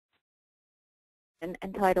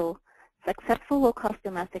entitled Successful Low-Cost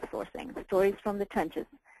Domestic Sourcing, Stories from the Trenches.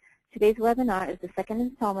 Today's webinar is the second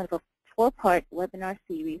installment of a 4-part webinar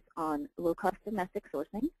series on low-cost domestic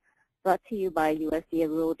sourcing, brought to you by USDA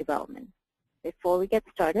Rural Development. Before we get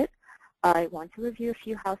started, I want to review a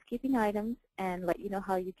few housekeeping items and let you know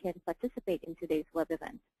how you can participate in today's web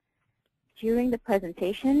event. During the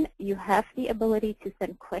presentation, you have the ability to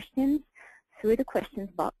send questions through the questions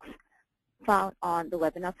box found on the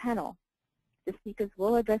webinar panel. The speakers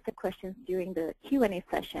will address the questions during the Q&A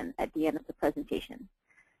session at the end of the presentation.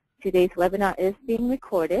 Today's webinar is being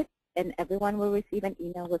recorded, and everyone will receive an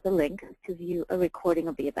email with a link to view a recording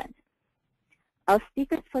of the event. Our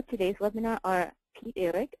speakers for today's webinar are Pete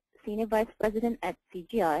Ihrig, Senior Vice President at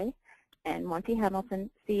CGI, and Monty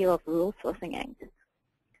Hamilton, CEO of Rural Sourcing Inc.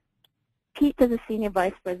 Pete is a Senior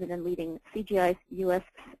Vice President leading CGI's U.S.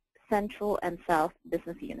 Central and South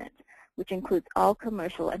Business Unit, which includes all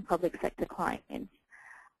commercial and public sector clients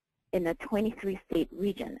in a 23-state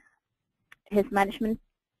region. His management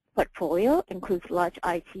portfolio includes large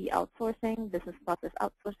IT outsourcing, business process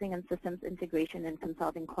outsourcing, and systems integration and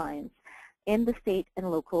consulting clients in the state and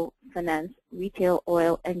local finance, retail,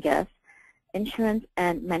 oil and gas, insurance,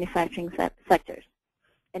 and manufacturing sectors.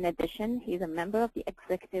 In addition, he is a member of the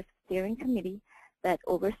Executive Steering Committee that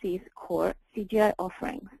oversees core CGI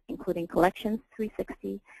offerings, including Collections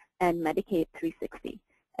 360 and Medicaid 360,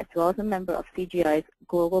 as well as a member of CGI's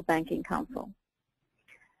Global Banking Council.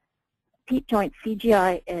 Pete joined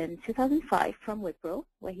CGI in 2005 from Wipro,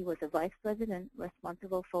 where he was a vice president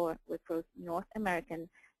responsible for Wipro's North American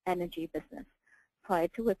energy business. Prior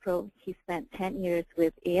to Wipro, he spent 10 years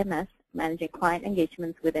with AMS, managing client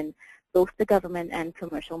engagements within both the government and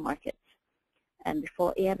commercial markets. And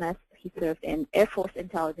before AMS, he served in Air Force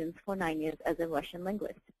Intelligence for 9 years as a Russian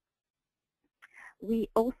linguist. We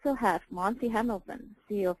also have Monty Hamilton,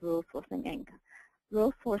 CEO of Rural Sourcing Inc.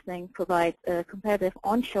 Rural Sourcing provides a competitive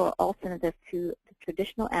onshore alternative to the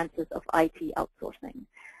traditional answers of IT outsourcing.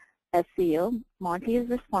 As CEO, Monty is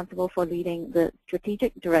responsible for leading the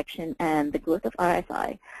strategic direction and the growth of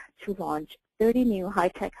RSI to launch 30 new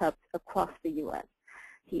high-tech hubs across the U.S.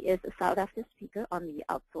 He is a sought-after speaker on the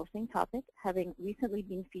outsourcing topic, having recently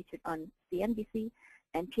been featured on CNBC,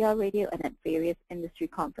 NPR Radio, and at various industry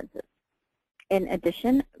conferences. In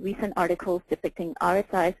addition, recent articles depicting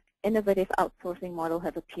RSI's innovative outsourcing model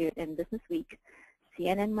have appeared in Business Week,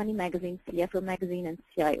 CNN Money Magazine, CFO Magazine, and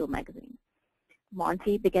CIO Magazine.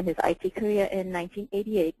 Monty began his IT career in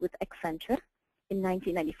 1988 with Accenture. In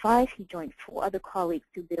 1995, he joined 4 other colleagues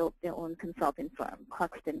to build their own consulting firm,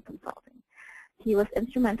 Clarkston Consulting. He was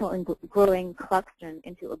instrumental in growing Clarkston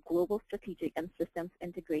into a global strategic and systems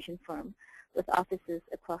integration firm with offices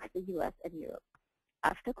across the U.S. and Europe.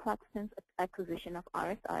 After Clarkston's acquisition of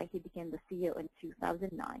RSI, he became the CEO in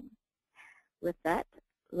 2009. With that,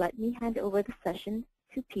 let me hand over the session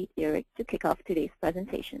to Pete Ihrig to kick off today's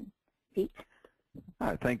presentation. Pete?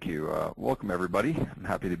 Hi, thank you. Welcome, everybody. I'm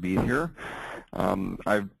happy to be here.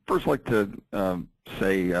 I'd first like to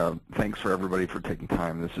say thanks for everybody for taking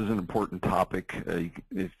time. This is an important topic.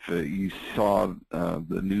 If you saw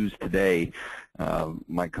the news today,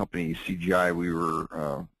 my company, CGI, we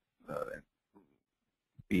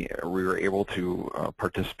were able to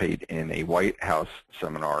participate in a White House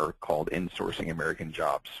seminar called Insourcing American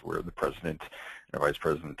Jobs, where the President and Vice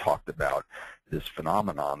President talked about this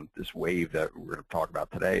phenomenon, this wave that we're going to talk about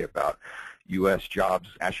today about U.S. jobs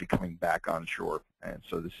actually coming back onshore. And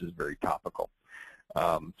so this is very topical.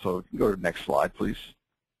 So if you can go to the next slide, please.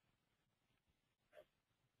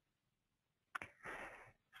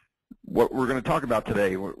 What we're going to talk about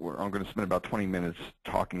today, I'm going to spend about 20 minutes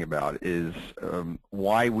talking about, is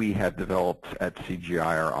why we have developed at CGI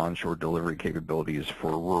our onshore delivery capabilities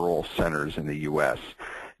for rural centers in the U.S.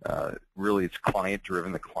 Really, it's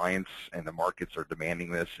client-driven. The clients and the markets are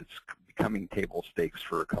demanding this. It's becoming table stakes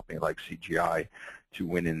for a company like CGI to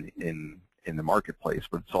win in the marketplace,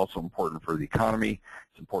 but it's also important for the economy.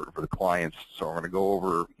 It's important for the clients. So I'm going to go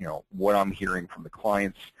over, what I'm hearing from the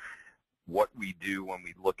clients, what we do when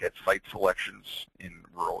we look at site selections in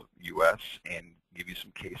rural U.S., and give you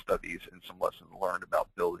some case studies and some lessons learned about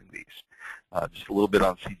building these. Just a little bit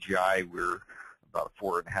on CGI. We're about a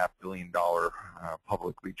 $4.5 billion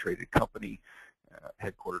publicly traded company,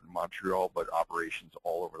 headquartered in Montreal, but operations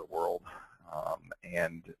all over the world.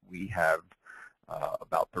 And we have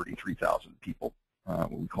about 33,000 people,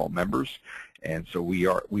 what we call members. And so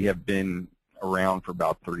we have been around for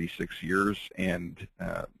about 36 years, and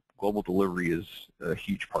global delivery is a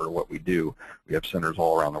huge part of what we do. We have centers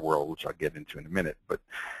all around the world, which I'll get into in a minute. But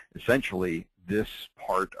essentially, this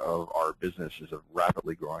part of our business is a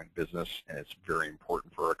rapidly growing business, and it's very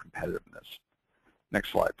important for our competitiveness. Next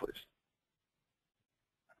slide, please.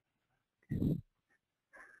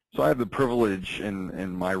 So I have the privilege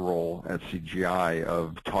in my role at CGI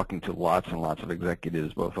of talking to lots and lots of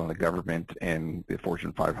executives, both on the government and the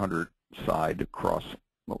Fortune 500 side across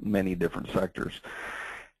many different sectors.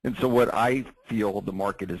 And so what I feel the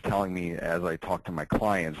market is telling me as I talk to my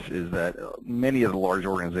clients is that many of the large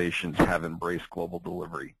organizations have embraced global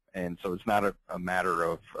delivery. And so it's not a matter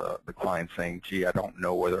of the client saying, gee, I don't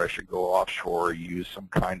know whether I should go offshore or use some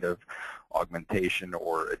kind of augmentation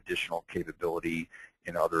or additional capability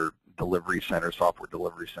in other delivery centers, software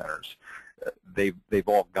delivery centers. They've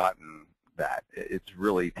all gotten that. It's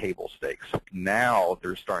really table stakes. Now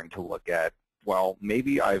they're starting to look at, well,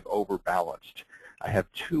 maybe I've overbalanced. I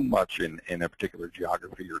have too much in a particular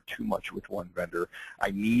geography or too much with one vendor.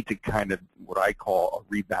 I need to kind of what I call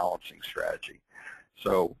a rebalancing strategy.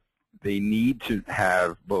 So they need to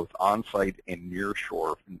have both on-site and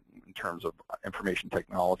nearshore in terms of information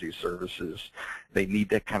technology services. They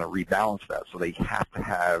need to kind of rebalance that. So they have to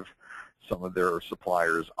have some of their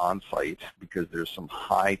suppliers on-site because there's some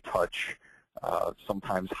high-touch,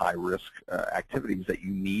 sometimes high-risk activities that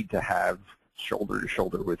you need to have shoulder to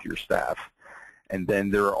shoulder with your staff. And then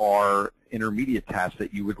there are intermediate tasks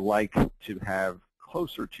that you would like to have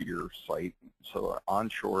closer to your site. So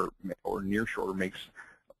onshore or nearshore makes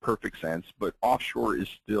perfect sense, but offshore is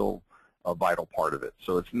still a vital part of it.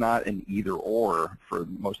 So it's not an either or for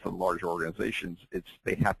most of the large organizations. It's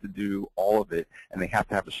they have to do all of it, and they have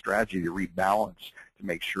to have a strategy to rebalance to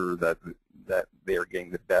make sure that they are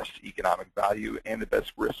getting the best economic value and the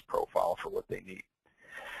best risk profile for what they need.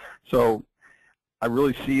 So I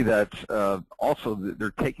really see that also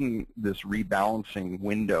they're taking this rebalancing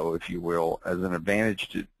window, if you will, as an advantage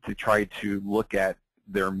to try to look at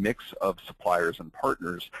their mix of suppliers and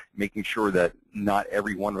partners, making sure that not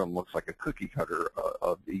every one of them looks like a cookie cutter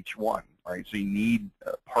of each one, right? So you need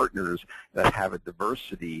partners that have a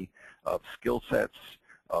diversity of skill sets,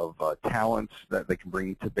 of talents that they can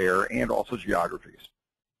bring to bear, and also geographies.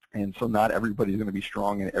 And so not everybody's going to be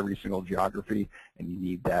strong in every single geography, and you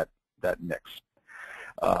need that mix.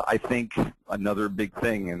 I think another big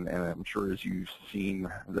thing, and I'm sure as you've seen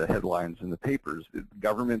the headlines in the papers,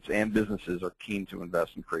 governments and businesses are keen to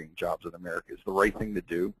invest in creating jobs in America. It's the right thing to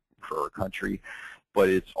do for our country, but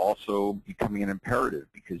it's also becoming an imperative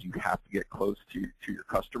because you have to get close to your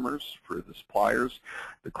customers, for the suppliers.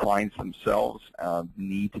 The clients themselves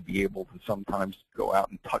need to be able to sometimes go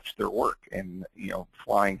out and touch their work, and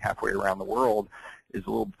flying halfway around the world is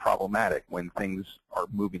a little problematic when things are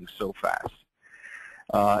moving so fast.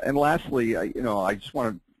 And lastly, I just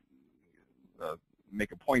want to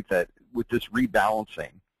make a point that with this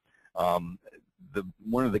rebalancing,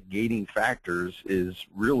 one of the gating factors is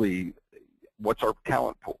really what's our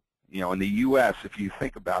talent pool. In the U.S., if you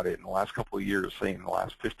think about it, in the last couple of years, say in the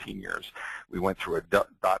last 15 years, we went through a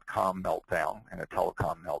dot-com meltdown and a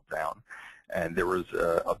telecom meltdown. And there was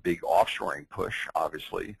a big offshoring push,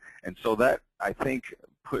 obviously. And so that, I think,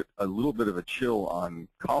 put a little bit of a chill on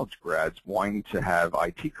college grads wanting to have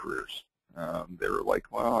IT careers. They were like,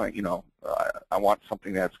 well, I want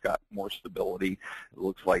something that's got more stability. It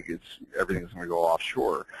looks like everything's going to go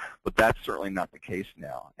offshore. But that's certainly not the case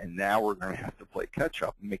now. And now we're going to have to play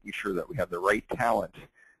catch-up and making sure that we have the right talent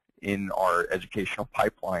in our educational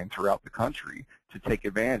pipeline throughout the country to take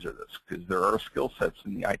advantage of this, because there are skill sets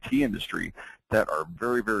in the IT industry that are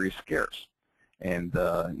very, very scarce. And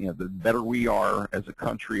the better we are as a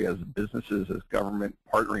country, as businesses, as government,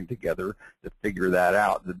 partnering together to figure that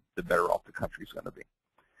out, the better off the country's going to be.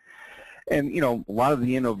 And a lot of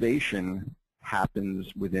the innovation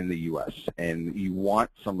happens within the U.S., and you want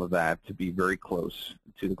some of that to be very close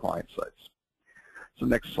to the client sites. So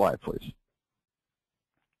next slide, please.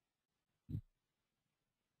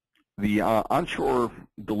 The onshore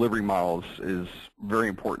delivery models is very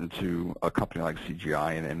important to a company like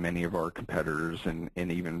CGI and many of our competitors, and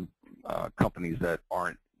even companies that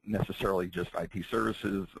aren't necessarily just IT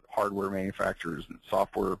services, hardware manufacturers, and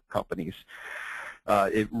software companies.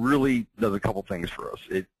 It really does a couple things for us.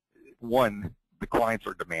 One, the clients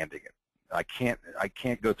are demanding it. I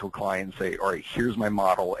can't go to a client and say, all right, here's my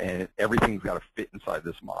model, and everything's got to fit inside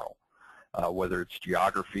this model. Whether it's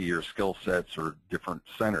geography or skill sets or different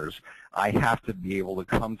centers, I have to be able to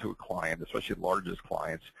come to a client, especially the largest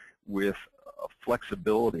clients, with a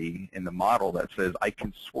flexibility in the model that says I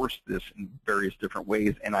can source this in various different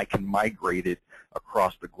ways and I can migrate it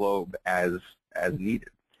across the globe as needed.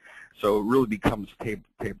 So it really becomes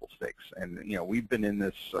table stakes. And we've been in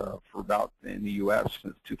this in the U.S.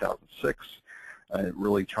 since 2006,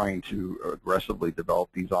 really trying to aggressively develop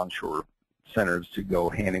these onshore centers to go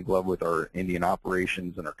hand in glove with our Indian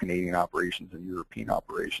operations and our Canadian operations and European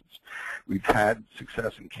operations. We've had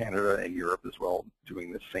success in Canada and Europe as well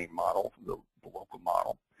doing the same model, the local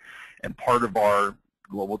model. And part of our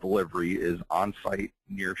global delivery is on-site,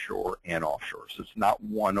 nearshore, and offshore. So it's not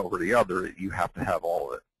one over the other. You have to have all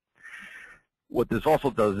of it. What this also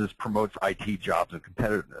does is promotes IT jobs and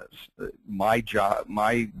competitiveness.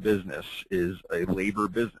 My business is a labor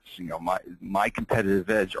business. You know, my competitive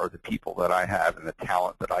edge are the people that I have and the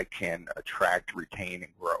talent that I can attract, retain,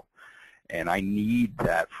 and grow. And I need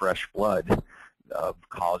that fresh blood of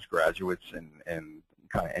college graduates and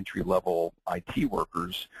kind of entry-level IT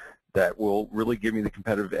workers that will really give me the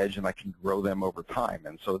competitive edge, and I can grow them over time.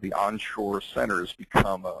 And so the onshore centers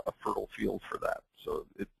become a fertile field for that. So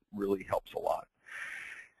it really helps a lot.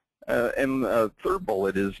 And the third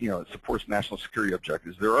bullet is, you know, it supports national security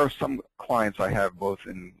objectives. There are some clients I have both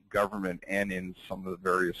in government and in some of the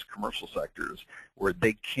various commercial sectors where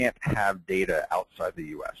they can't have data outside the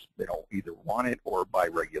U.S. They don't either want it, or by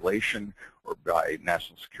regulation or by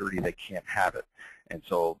national security they can't have it. And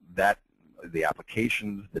so that the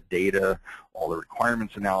applications, the data, all the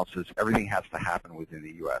requirements analysis, everything has to happen within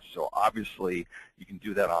the U.S. So obviously you can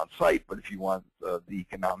do that on site, but if you want the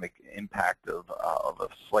economic impact of a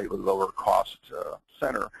slightly lower cost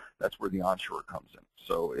center, that's where the onshore comes in.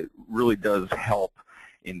 So it really does help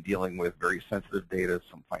in dealing with very sensitive data,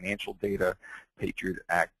 some financial data, Patriot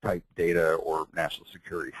Act type data, or national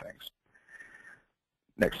security things.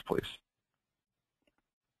 Next, please.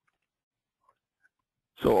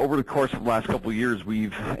 So over the course of the last couple of years,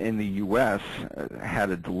 we've, in the U.S.,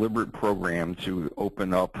 had a deliberate program to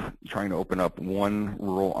trying to open up one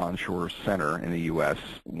rural onshore center in the U.S.,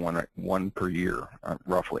 one per year,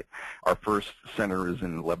 roughly. Our first center is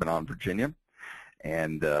in Lebanon, Virginia,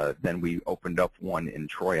 and then we opened up one in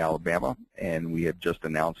Troy, Alabama, and we have just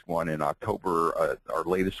announced one in October, our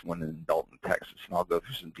latest one in Dalton, Texas, and I'll go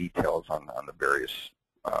through some details on the various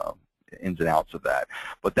ins and outs of that.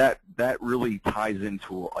 But that really ties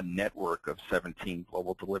into a network of 17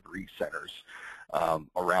 global delivery centers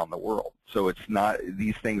around the world. So it's not,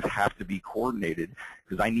 these things have to be coordinated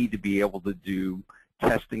because I need to be able to do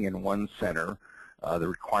testing in one center, the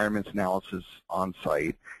requirements analysis on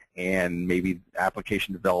site, and maybe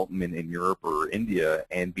application development in Europe or India,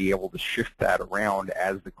 and be able to shift that around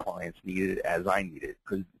as the clients need it, as I need it,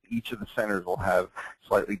 because each of the centers will have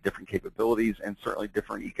slightly different capabilities and certainly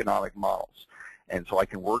different economic models. And so I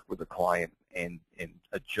can work with the client and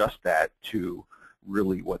adjust that to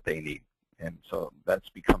really what they need. And so that's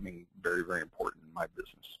becoming very, very important in my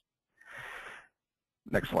business.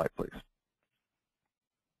 Next slide, please.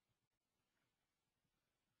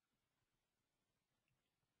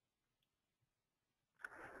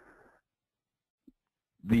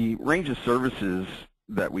 The range of services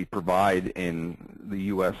that we provide in the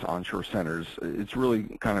U.S. onshore centers, it's really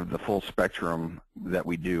kind of the full spectrum that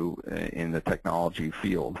we do in the technology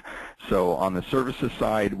field. So on the services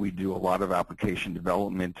side, we do a lot of application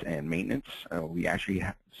development and maintenance. We actually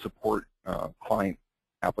support client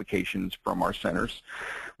applications from our centers.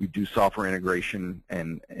 We do software integration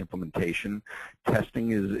and implementation.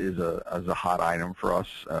 Testing is a hot item for us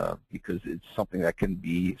because it's something that can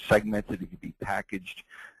be segmented, it can be packaged.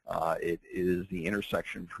 It is the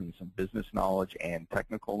intersection between some business knowledge and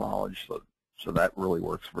technical knowledge, so that really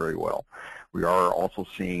works very well. We are also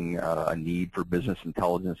seeing a need for business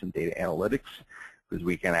intelligence and data analytics, because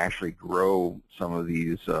we can actually grow some of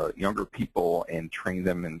these younger people and train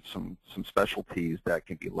them in some specialties that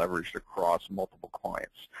can be leveraged across multiple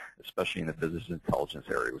clients, especially in the business intelligence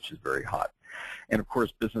area, which is very hot. And of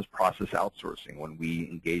course, business process outsourcing, when we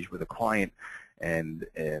engage with a client and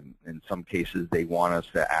in some cases they want us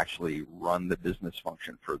to actually run the business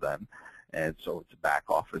function for them, and so it's a back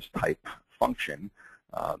office type function,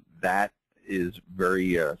 that is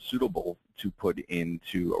very suitable to put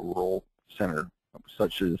into a rural center,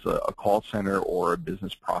 such as a call center or a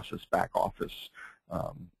business process back office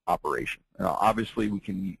operation. Now, obviously, we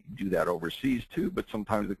can do that overseas too, but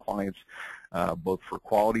sometimes the clients, both for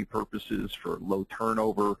quality purposes, for low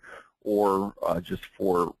turnover, or just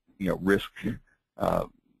for risk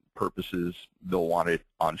purposes, they'll want it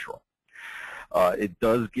onshore. It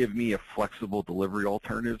does give me a flexible delivery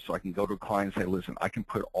alternative, so I can go to a client and say, listen, I can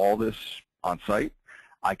put all this on site,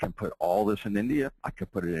 I can put all this in India, I can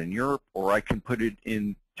put it in Europe, or I can put it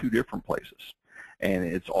in 2 different places. And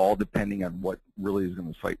it's all depending on what really is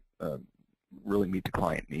going to really meet the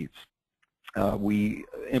client needs. We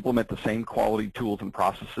implement the same quality tools and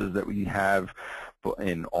processes that we have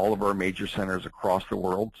in all of our major centers across the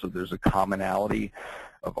world, so there's a commonality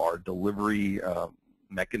of our delivery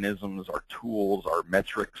mechanisms, our tools, our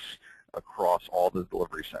metrics, across all the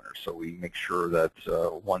delivery centers. So we make sure that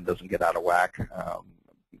one doesn't get out of whack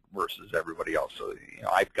versus everybody else. So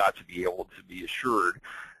I've got to be able to be assured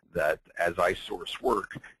that as I source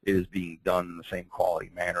work, it is being done in the same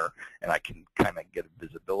quality manner, and I can kind of get a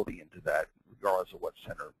visibility into that regardless of what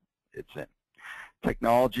center it's in.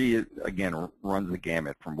 Technology, again, runs the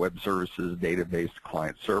gamut from web services, database, to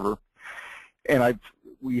client server. And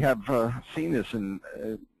we have seen this in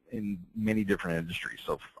many different industries.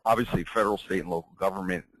 So obviously federal, state, and local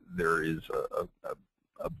government, there is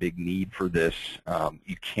a big need for this.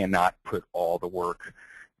 You cannot put all the work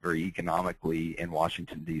very economically in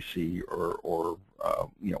Washington, D.C. or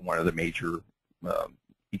one of the major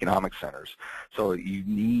economic centers. So you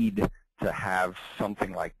need to have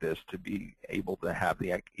something like this to be able to have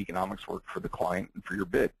the economics work for the client and for your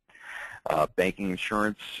bid. Banking,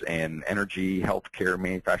 insurance, and energy, healthcare,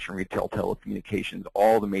 manufacturing, retail, telecommunications,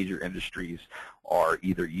 all the major industries are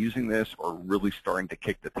either using this or really starting to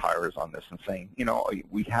kick the tires on this and saying,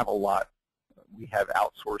 we have outsourced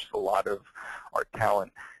a lot of our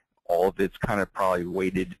talent. All of it's kind of probably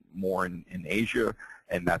weighted more in Asia,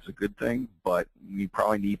 and that's a good thing, but we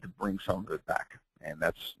probably need to bring some of it back. And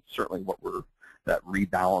that's certainly what that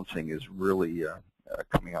rebalancing is really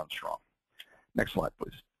coming on strong. Next slide,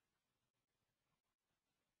 please.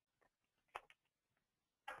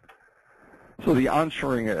 So the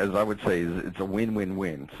onshoring, as I would say, it's a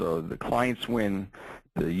win-win-win. So the clients win,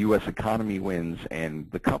 the U.S. economy wins, and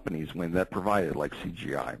the companies win that provide it, like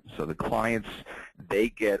CGI. So the clients, they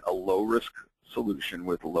get a low-risk solution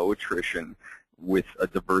with low attrition, with a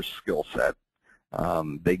diverse skill set.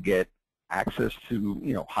 They get access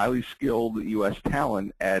to highly skilled U.S.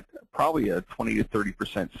 talent at probably a 20 to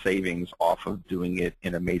 30% savings off of doing it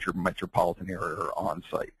in a major metropolitan area or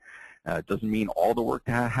on-site. It doesn't mean all the work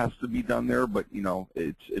has to be done there, but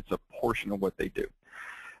it's a portion of what they do.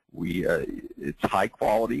 It's high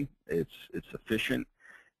quality, it's efficient,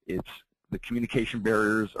 the communication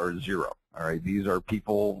barriers are zero. All right, these are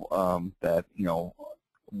people that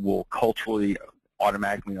will culturally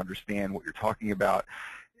automatically understand what you're talking about.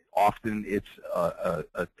 Often it's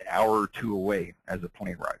an hour or two away as a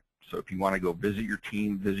plane ride. So if you want to go visit your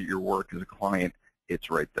team, visit your work as a client, it's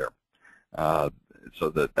right there. So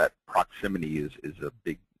that proximity is a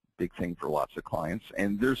big thing for lots of clients.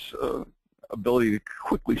 And there's ability to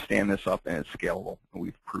quickly stand this up, and it's scalable, and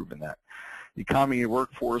we've proven that. The economy and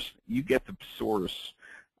workforce, you get to source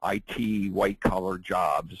IT white-collar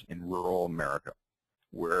jobs in rural America,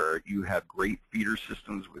 where you have great feeder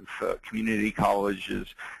systems with community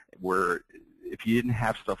colleges, where if you didn't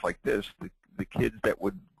have stuff like this, the kids that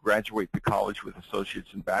would graduate to college with associates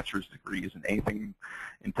and bachelor's degrees and anything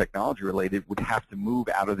in technology related would have to move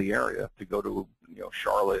out of the area to go to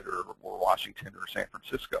Charlotte or Washington or San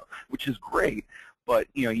Francisco, which is great, but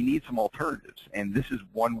you need some alternatives, and this is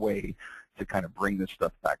one way to kind of bring this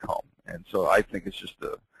stuff back home. And so I think it's just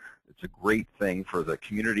it's a great thing for the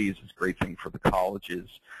communities, it's a great thing for the colleges,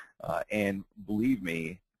 and believe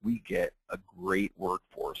me, we get a great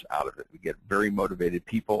workforce out of it. We get very motivated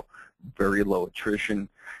people, very low attrition,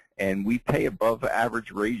 and we pay above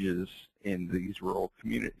average wages in these rural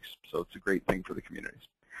communities. So it's a great thing for the communities.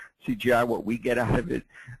 CGI, what we get out of it,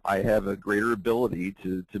 I have a greater ability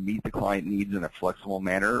to meet the client needs in a flexible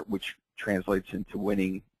manner, which translates into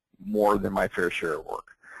winning more than my fair share of work.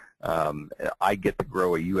 I get to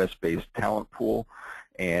grow a U.S.-based talent pool,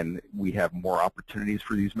 and we have more opportunities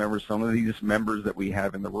for these members. Some of these members that we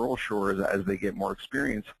have in the rural shores, as they get more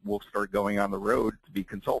experience, will start going on the road to be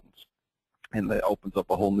consultants, and that opens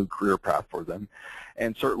up a whole new career path for them.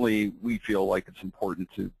 And certainly, we feel like it's important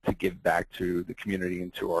to give back to the community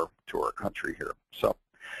and to our country here. So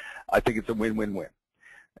I think it's a win-win-win.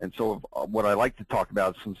 And so what I like to talk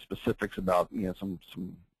about is some specifics about some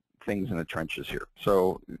things in the trenches here.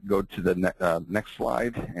 So go to the next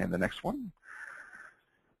slide and the next one.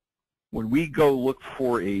 When we go look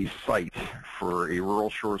for a site for a rural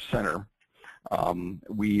shore center,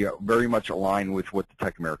 we very much align with what the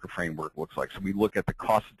TechAmerica framework looks like. So we look at the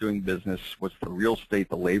cost of doing business, what's the real estate,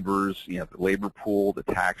 the laborers, the labor pool, the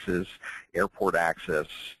taxes, airport access,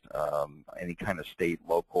 any kind of state,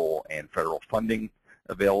 local, and federal funding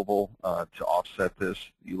available to offset this.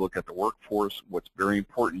 You look at the workforce. What's very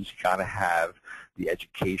important is you got to have the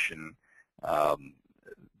education,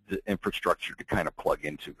 the infrastructure to kind of plug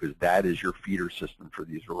into, because that is your feeder system for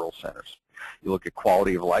these rural centers. You look at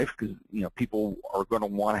quality of life, because people are going to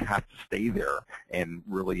want to have to stay there and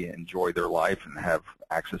really enjoy their life and have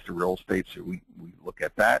access to real estate. So we look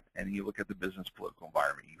at that, and you look at the business political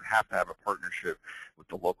environment. You have to have a partnership with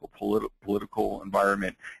the local political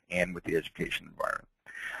environment and with the education environment.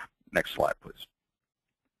 Next slide, please.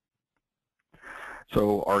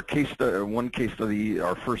 So our one case study,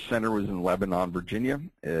 our first center was in Lebanon, Virginia.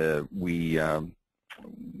 We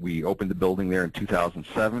opened the building there in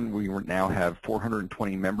 2007. We now have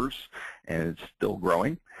 420 members, and it's still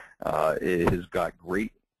growing. It has got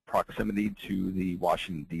great proximity to the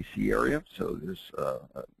Washington, D.C. area, so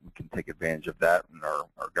we can take advantage of that in our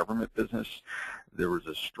government business. There was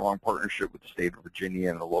a strong partnership with the state of Virginia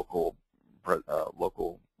and the local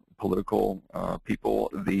political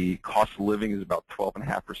people. The cost of living is about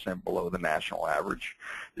 12.5% below the national average.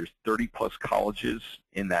 There's 30+ colleges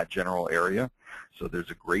in that general area, so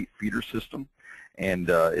there's a great feeder system, and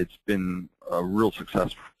it's been a real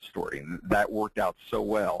success story. And that worked out so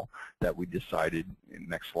well that we decided,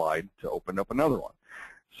 next slide, to open up another one.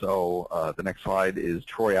 So the next slide is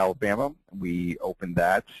Troy, Alabama. We opened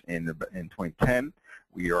that in 2010.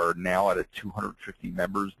 We are now at 250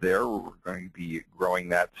 members there. We're going to be growing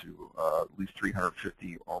that to at least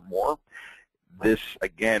 350 or more. This,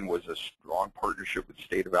 again, was a strong partnership with the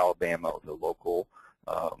state of Alabama, the local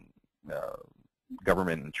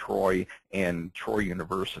government in Troy, and Troy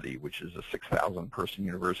University, which is a 6,000-person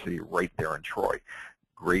university right there in Troy.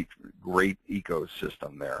 Great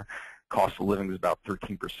ecosystem there. Cost of living is about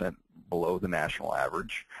 13% below the national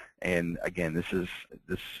average. And again, this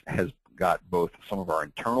has got both some of our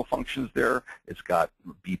internal functions there, it's got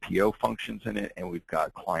BPO functions in it, and we've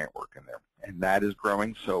got client work in there. And that is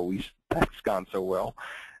growing, so that's gone so well.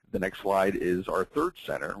 The next slide is our third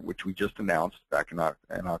center, which we just announced back in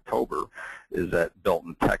October, is at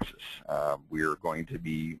Belton, Texas. We are going to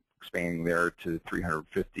be expanding there to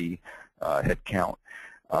 350 head count.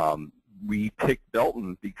 We picked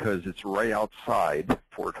Belton because it's right outside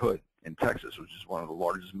Fort Hood in Texas, which is one of the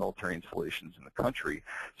largest military installations in the country.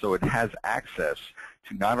 So it has access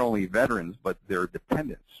to not only veterans, but their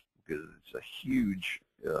dependents, because it's a huge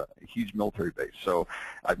military base. So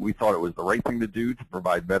we thought it was the right thing to do to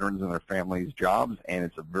provide veterans and their families jobs, and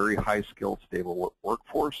it's a very high-skilled, stable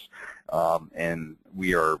workforce. And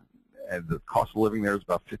the cost of living there is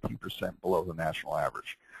about 15% below the national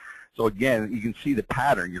average. So again, you can see the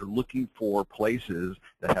pattern. You're looking for places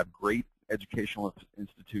that have great educational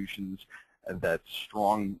institutions, that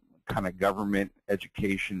strong kind of government,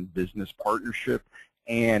 education, business partnership,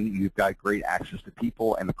 and you've got great access to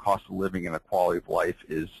people, and the cost of living and the quality of life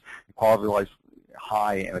is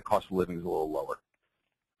high, and the cost of living is a little lower.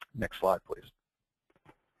 Next slide, please.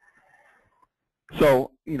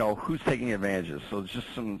 So, who's taking advantages? So just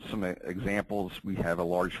some examples. We have a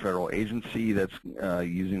large federal agency that's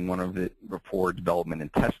using one of it for development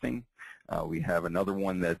and testing. We have another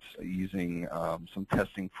one that's using some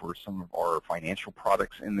testing for some of our financial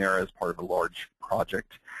products in there as part of a large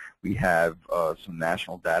project. We have some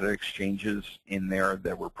national data exchanges in there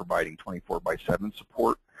that we're providing 24/7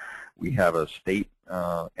 support. We have a state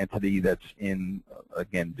entity that's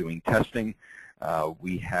again, doing testing.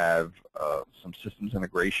 We have some systems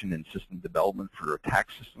integration and system development for a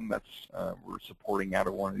tax system that's we're supporting out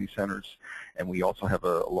of one of these centers. And we also have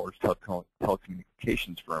a large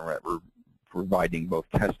telecommunications firm that we're providing both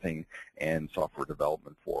testing and software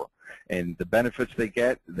development for. And the benefits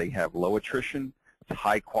they have low attrition, it's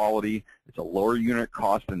high quality, it's a lower unit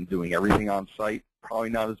cost than doing everything on site, probably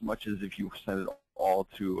not as much as if you send it all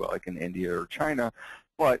to like in India or China,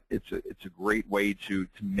 but it's a great way to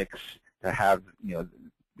mix, to have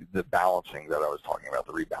the balancing that I was talking about,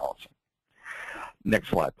 the rebalancing. Next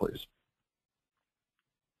slide, please.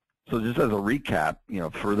 So just as a recap,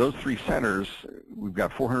 for those three centers, we've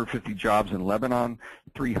got 450 jobs in Lebanon,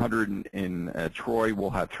 300 in Troy.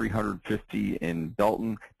 We'll have 350 in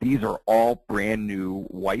Belton. These are all brand new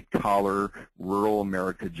white-collar rural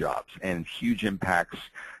America jobs and huge impacts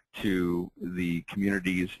to the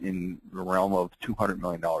communities in the realm of $200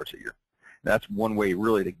 million a year. That's one way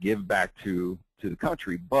really to give back to the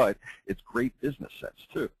country, but it's great business sense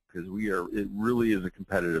too, because it really is a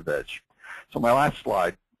competitive edge. So my last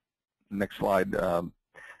slide, next slide,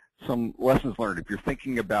 some lessons learned. If you're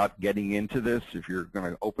thinking about getting into this, if you're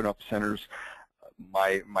going to open up centers,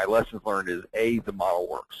 my lessons learned is, A, the model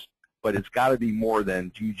works, but it's got to be more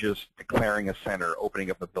than you just declaring a center,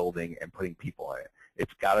 opening up a building, and putting people in it.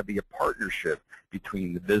 It's got to be a partnership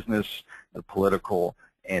between the business, the political,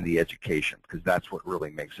 and the education, because that's what really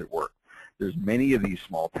makes it work. There's many of these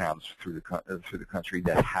small towns through the country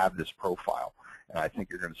that have this profile, and I think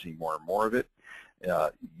you're going to see more and more of it.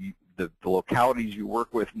 The localities you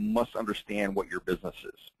work with must understand what your business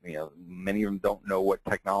is. Many of them don't know what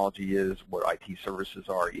technology is, what IT services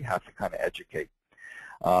are. You have to kind of educate.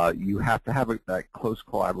 You have to have that close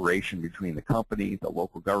collaboration between the company, the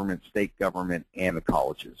local government, state government, and the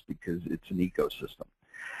colleges, because it's an ecosystem.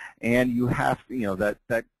 And you have,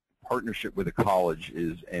 that partnership with a college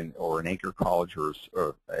or an anchor college or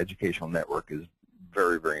educational network is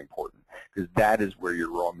very, very important, because that is where your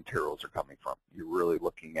raw materials are coming from. You're really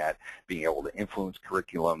looking at being able to influence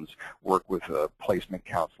curriculums, work with placement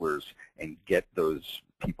counselors, and get those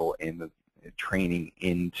people in the training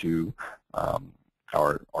into our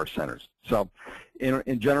centers. So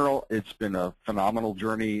in general, it's been a phenomenal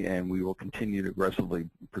journey, and we will continue to aggressively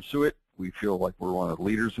pursue it. We feel like we're one of the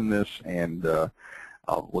leaders in this, and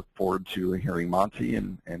I'll look forward to hearing Monty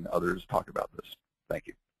and others talk about this. Thank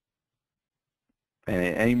you.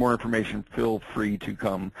 And any more information, feel free to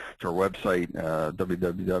come to our website,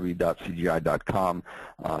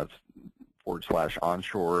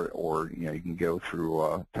 www.cgi.com/onshore, or you can go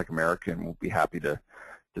through TechAmerica, and we'll be happy to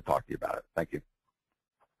talk to you about it. Thank you.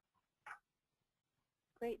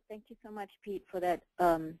 Great. Thank you so much, Pete, for that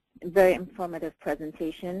very informative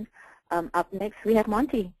presentation. Up next, we have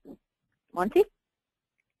Monty. Monty?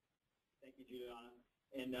 Thank you, Juliana.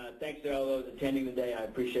 And thanks to all those attending today. I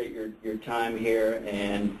appreciate your time here.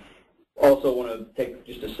 And also want to take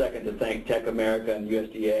just a second to thank TechAmerica and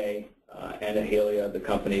USDA and Ihrig, the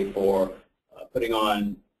company, for putting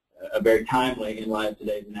on a very timely, in light of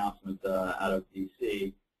today's announcement out of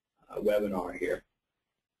DC, webinar here.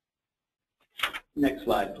 Next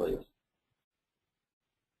slide, please.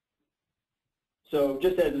 So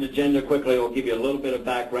just as an agenda, quickly, I'll give you a little bit of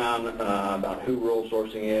background about who rural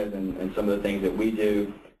sourcing is and some of the things that we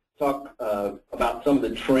do. Talk about some of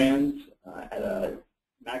the trends at a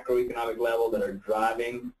macroeconomic level that are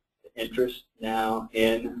driving interest now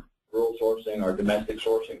in rural sourcing or domestic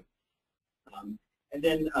sourcing. And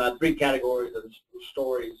then 3 categories of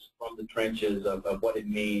stories from the trenches of what it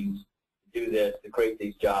means to do this, to create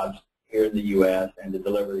these jobs here in the U.S. and to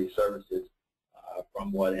deliver these services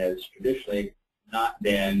from what has traditionally not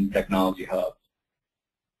been technology hubs.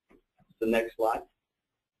 The next slide.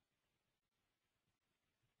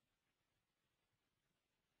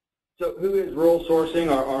 So who is Rural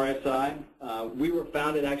Sourcing, or RSI? We were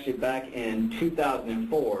founded actually back in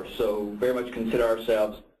 2004, so very much consider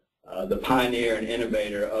ourselves the pioneer and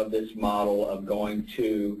innovator of this model of going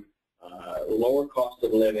to lower cost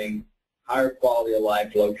of living, higher quality of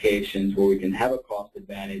life locations where we can have a cost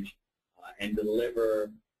advantage and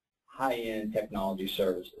deliver high-end technology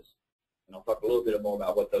services. And I'll talk a little bit more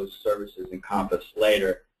about what those services encompass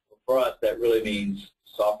later. But for us, that really means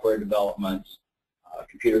software development,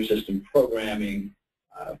 computer system programming,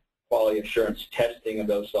 quality assurance testing of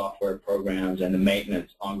those software programs, and the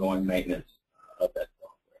maintenance, ongoing maintenance of that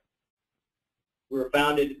software. We were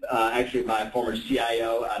founded actually by a former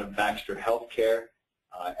CIO out of Baxter Healthcare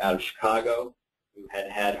out of Chicago, who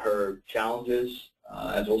had her challenges,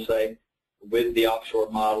 as we'll say, with the offshore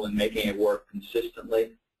model and making it work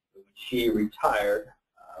consistently. When she retired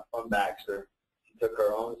from Baxter, she took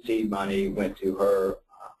her own seed money, went to her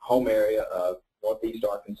home area of Northeast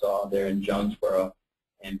Arkansas, there in Jonesboro,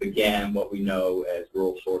 and began what we know as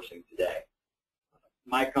rural sourcing today.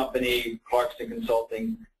 My company, Clarkson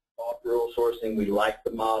Consulting, bought rural sourcing. We liked the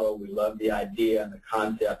model, we loved the idea and the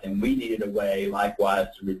concept, and we needed a way, likewise,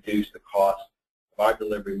 to reduce the cost of our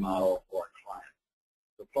delivery model for our clients.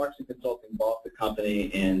 So Clarkson Consulting bought the company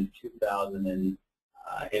in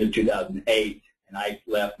 2008, and I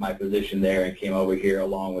left my position there and came over here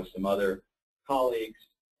along with some other colleagues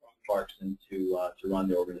from Clarkson to run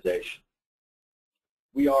the organization.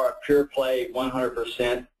 We are a pure play,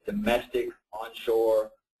 100% domestic,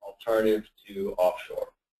 onshore, alternative to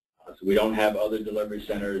offshore. So we don't have other delivery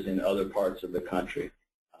centers in other parts of the country.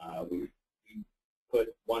 We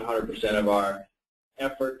put 100% of our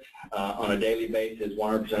effort on a daily basis,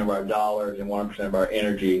 100% of our dollars, and 100% of our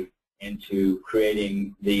energy into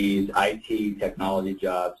creating these IT technology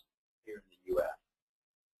jobs here in the U.S.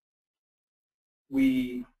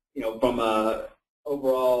 We, from a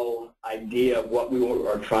overall idea of what we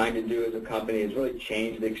are trying to do as a company is really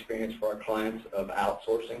change the experience for our clients of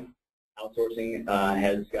outsourcing. Outsourcing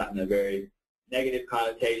has gotten a very negative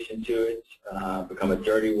connotation to it, become a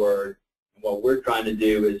dirty word. And what we're trying to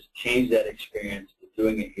do is change that experience to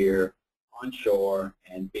doing it here onshore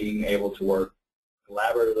and being able to work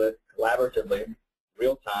collaboratively,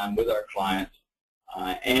 real time with our clients,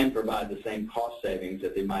 and provide the same cost savings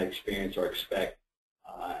that they might experience or expect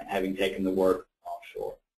having taken the work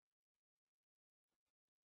offshore.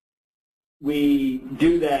 We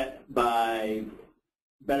do that by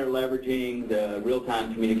better leveraging the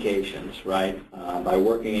real-time communications, right, by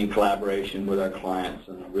working in collaboration with our clients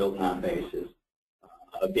on a real-time basis,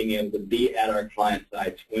 being able to be at our client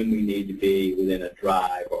sites when we need to be within a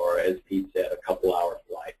drive or, as Pete said, a couple-hour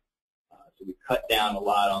flight. So we cut down a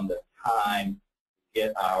lot on the time to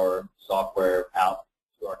get our software out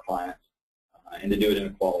to our clients and to do it in a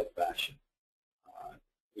quality fashion.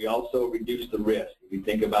 We also reduce the risk. If you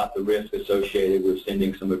think about the risk associated with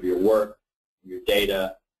sending some of your work, your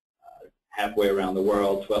data, halfway around the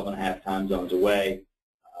world, 12.5 time zones away,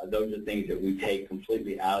 those are things that we take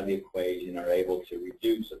completely out of the equation and are able to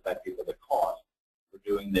reduce effectively the cost for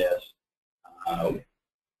doing this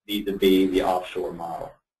vis-a-vis the offshore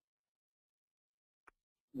model.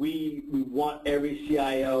 We want every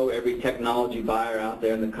CIO, every technology buyer out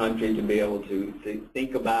there in the country to be able to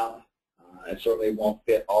think about, it certainly won't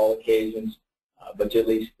fit all occasions, but to at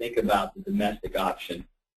least think about the domestic option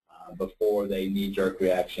before they knee-jerk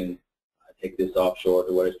reaction take this offshore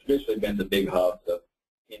to what has traditionally been the big hubs of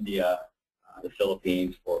India, the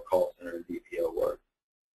Philippines for call center and BPO work.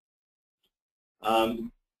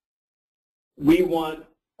 We want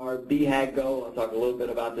our BHAG goal, I'll talk a little bit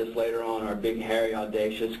about this later on, our big, hairy,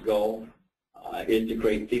 audacious goal is to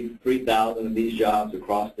create 3,000 of these jobs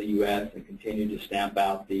across the U.S. and continue to stamp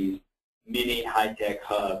out these mini high-tech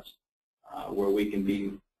hubs where we can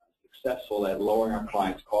be successful at lowering our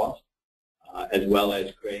clients' costs as well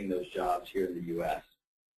as creating those jobs here in the U.S.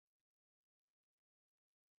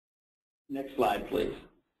 Next slide, please.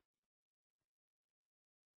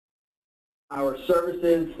 Our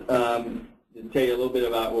services, to tell you a little bit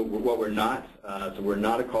about what we're not. So we're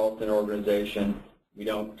not a call center organization. We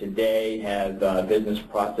don't today have business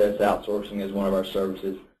process outsourcing as one of our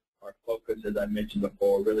services. Our focus, as I mentioned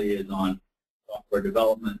before, really is on software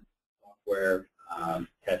development, software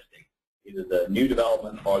testing, either the new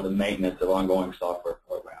development or the maintenance of ongoing software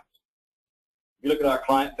programs. If you look at our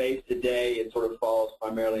client base today, it sort of falls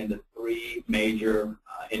primarily into 3 major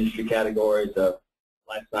industry categories of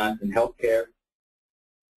life science and healthcare,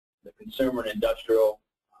 the consumer and industrial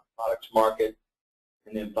products market,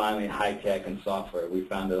 and then finally high-tech and software. We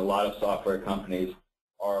found that a lot of software companies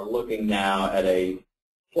are looking now at a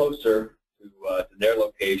closer to their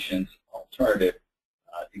locations alternative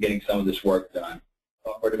to getting some of this work done.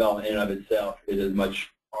 Software development in and of itself is as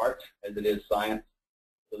much art as it is science.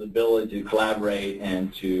 So the ability to collaborate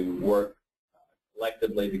and to work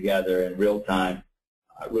collectively together in real time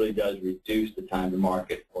really does reduce the time to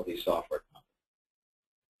market for these software companies.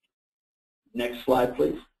 Next slide,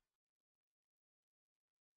 please.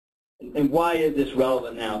 And why is this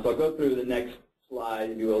relevant now? So I'll go through the next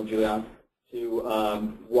slide, if you will, Julian,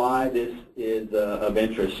 to why this is of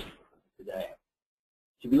interest today.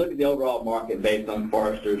 So if you look at the overall market based on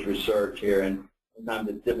Forrester's research here, and sometimes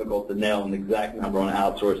it's difficult to nail an exact number on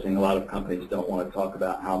outsourcing. A lot of companies don't want to talk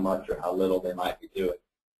about how much or how little they might be doing.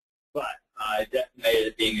 But it's estimated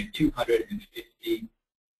as being a $250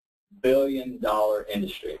 billion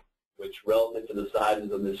industry, which relative to the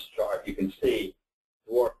sizes of this chart, you can see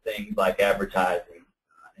dwarf things like advertising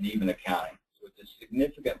and even accounting. So it's a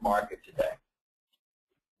significant market today.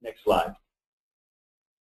 Next slide.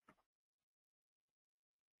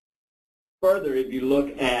 Further, if you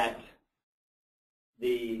look at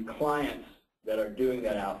the clients that are doing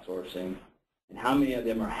that outsourcing and how many of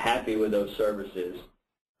them are happy with those services,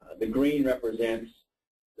 the green represents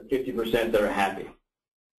the 50% that are happy.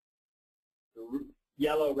 The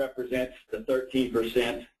yellow represents the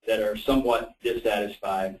 13% that are somewhat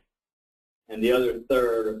dissatisfied, and the other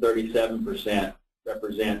third, or 37%,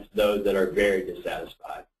 represents those that are very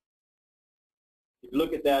dissatisfied. If you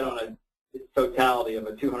look at that on a totality of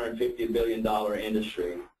a $250 billion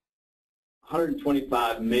industry,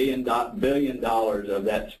 $125 billion of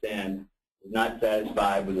that spend is not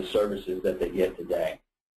satisfied with the services that they get today.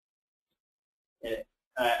 And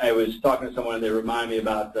I was talking to someone and they reminded me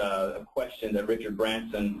about a question that Richard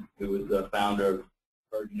Branson, who was the founder of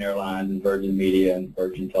Virgin Airlines and Virgin Media and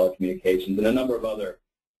Virgin Telecommunications and a number of other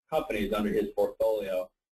companies under his portfolio,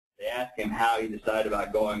 they asked him how he decided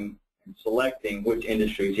about going and selecting which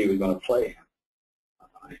industries he was going to play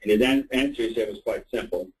in. And his answer, he said, was quite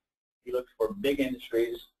simple. He looked for big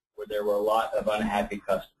industries where there were a lot of unhappy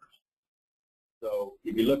customers. So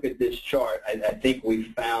if you look at this chart, I think we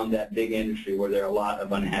found that big industry where there are a lot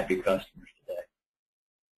of unhappy customers today.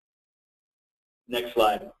 Next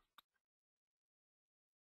slide.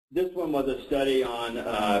 This one was a study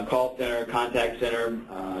on call center, contact center,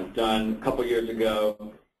 done a couple years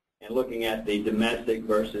ago, and looking at the domestic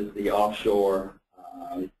versus the offshore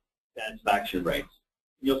satisfaction rates.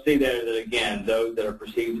 You'll see there that, again, those that are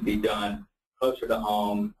perceived to be done closer to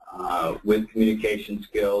home with communication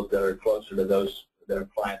skills that are closer to those that are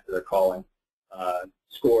clients that are calling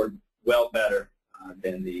scored well better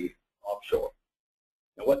than the offshore.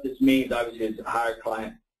 Now, what this means, obviously, is higher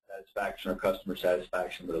client satisfaction or customer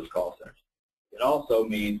satisfaction with those call centers. It also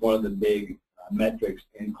means one of the big metrics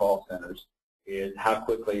in call centers is how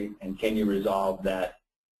quickly and can you resolve that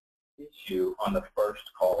issue on the first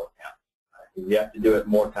call attempt. If you have to do it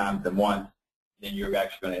more times than once, then you're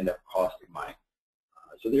actually going to end up costing money.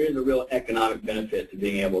 So there is a real economic benefit to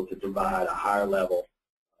being able to provide a higher level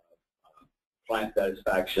of client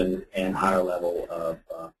satisfaction and higher level of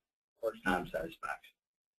first-time satisfaction.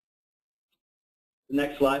 The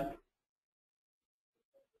next slide.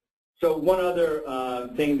 So one other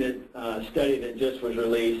thing that study that just was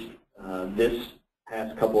released this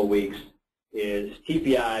past couple of weeks is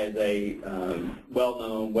TPI is a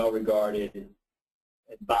well-known, well-regarded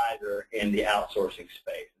advisor in the outsourcing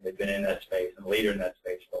space. They've been in that space and a leader in that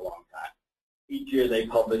space for a long time. Each year they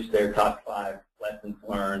publish their top 5 lessons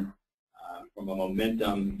learned from a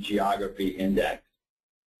momentum geography index.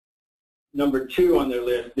 Number 2 on their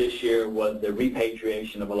list this year was the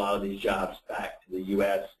repatriation of a lot of these jobs back to the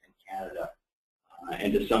U.S. and Canada,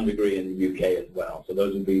 and to some degree in the U.K. as well. So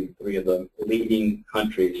those would be 3 of the leading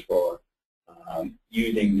countries for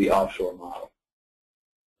using the offshore model.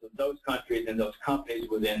 So those countries and those companies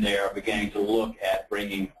within there are beginning to look at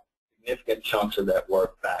bringing significant chunks of that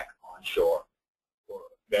work back onshore for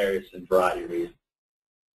various and variety of reasons.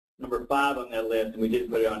 Number 5 on that list, and we did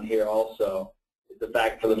put it on here also, is the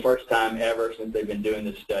fact for the first time ever since they've been doing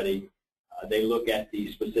this study, they look at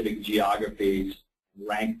the specific geographies,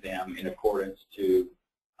 rank them in accordance to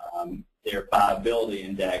their viability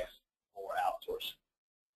index for outsourcing.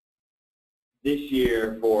 This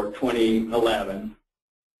year, for 2011,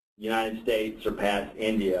 the United States surpassed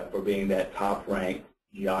India for being that top-ranked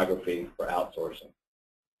geography for outsourcing.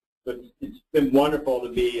 So it's been wonderful to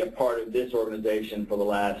be a part of this organization for the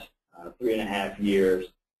last 3.5 years,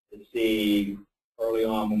 to see early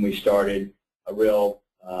on when we started a real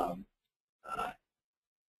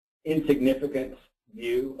insignificant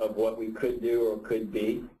view of what we could do or could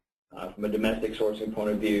be from a domestic sourcing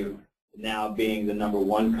point of view, now being the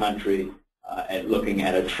 #1 country at looking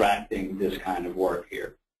at attracting this kind of work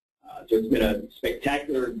here. So it's been a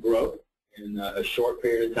spectacular growth in a short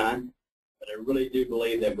period of time, but I really do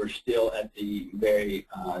believe that we're still at the very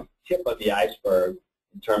tip of the iceberg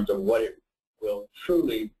in terms of what it will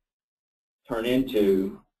truly turn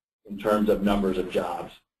into in terms of numbers of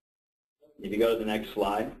jobs. If you go to the next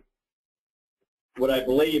slide, what I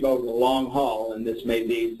believe over the long haul, and this may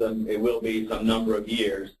be it will be some number of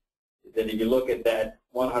years, is that if you look at that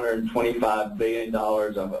 $125 billion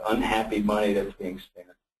of unhappy money that's being spent,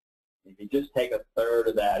 if you just take 1/3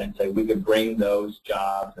 of that and say we could bring those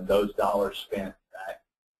jobs and those dollars spent back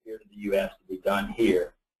here to the U.S. to be done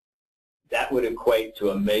here, that would equate to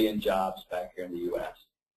 1 million jobs back here in the U.S.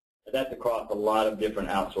 And that's across a lot of different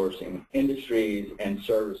outsourcing industries and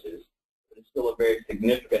services, but it's still a very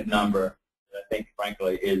significant number that I think,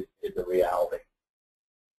 frankly, is a reality.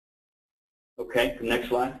 Okay, next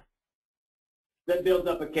slide. That builds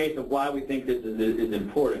up a case of why we think this is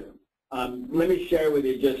important. Let me share with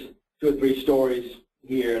you just 2 or 3 stories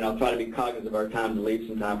here, and I'll try to be cognizant of our time to leave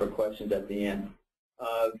some time for questions at the end,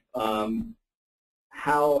 of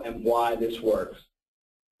how and why this works.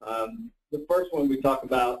 The first one we talk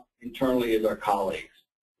about internally is our colleagues.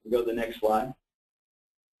 We go to the next slide.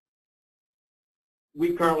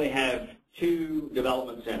 We currently have 2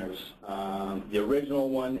 development centers. The original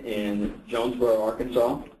one in Jonesboro,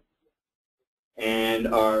 Arkansas, and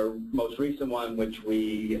our most recent one, which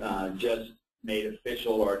we just made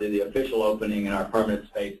official, or did the official opening in our permanent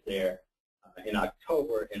space there in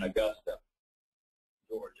October in Augusta,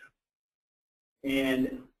 Georgia.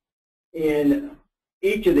 And in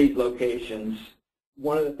each of these locations,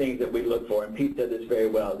 one of the things that we look for, and Pete said this very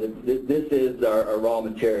well, this is our raw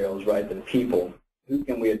materials, right, the people. Who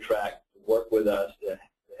can we attract to work with us to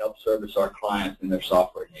help service our clients and their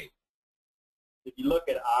software needs? If you look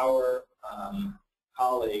at our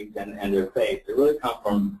colleagues and their faith, they really come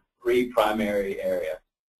from 3 primary areas.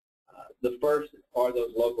 The first are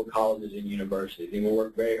those local colleges and universities, and we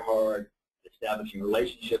work very hard at establishing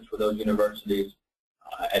relationships with those universities,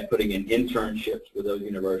 at putting in internships with those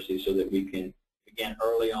universities so that we can begin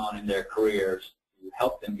early on in their careers to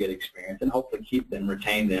help them get experience and hopefully keep them,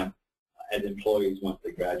 retain them as employees once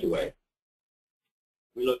they graduate.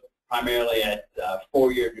 We look primarily at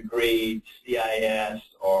 4-year degree, CIS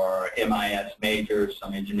or MIS majors,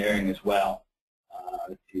 some engineering as well,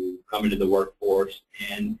 to come into the workforce.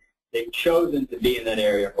 And they've chosen to be in that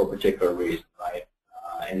area for a particular reason, right?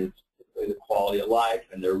 And it's the quality of life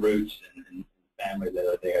and their roots and family that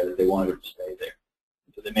are there, that they wanted to stay there.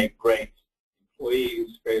 So they make great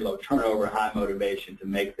employees, very low turnover, high motivation to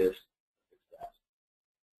make this a success.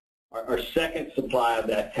 Our second supply of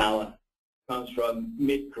that talent comes from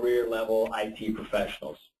mid-career level IT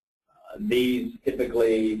professionals. These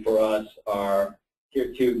typically for us are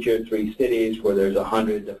Tier 2, Tier 3 cities where there's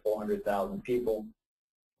 100 to 400,000 people,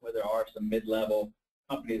 where there are some mid-level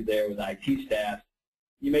companies there with IT staff.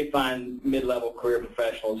 You may find mid-level career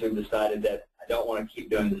professionals who've decided that I don't want to keep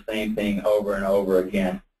doing the same thing over and over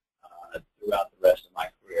again throughout the rest of my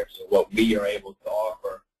career. So what we are able to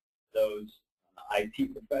offer those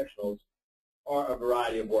IT professionals are a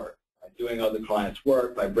variety of work. By doing other clients'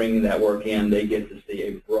 work, by bringing that work in, they get to see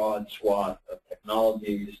a broad swath of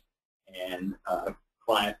technologies and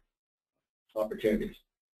client opportunities.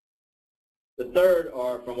 The third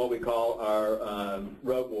are from what we call our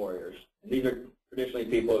road warriors. And these are traditionally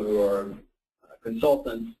people who are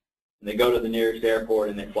consultants, and they go to the nearest airport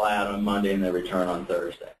and they fly out on Monday and they return on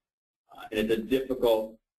Thursday. And it's a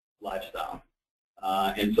difficult lifestyle.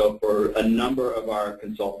 And so for a number of our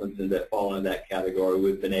consultants that fall into that category,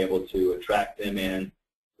 we've been able to attract them in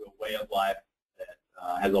to a way of life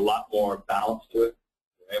that has a lot more balance to it.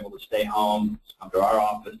 They're able to stay home, come to our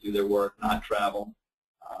office, do their work, not travel.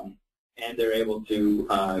 And they're able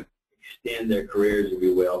to extend their careers, if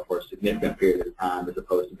you will, for a significant period of time as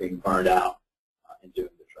opposed to being burned out and doing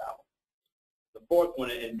the travel. The fourth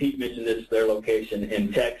one, and Pete mentioned this, their location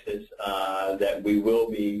in Texas that we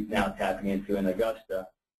will be now tapping into in Augusta.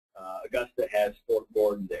 Augusta has Fort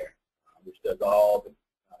Gordon there, which does all the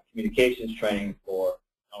communications training for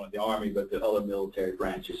not only the Army but the other military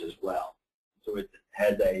branches as well. So it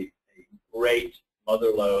has a great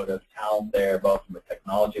mother lode of talent there, both from a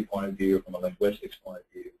technology point of view, from a linguistics point of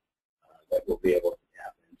view, that we'll be able to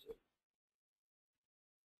tap into.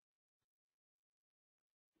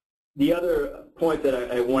 The other point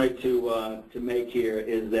that I wanted to make here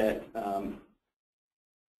is that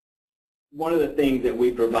one of the things that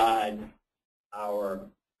we provide our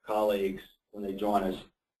colleagues when they join us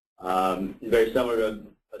is very similar to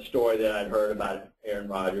a story that I'd heard about Aaron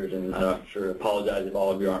Rodgers, and I'm sure apologize if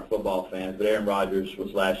all of you aren't football fans, but Aaron Rodgers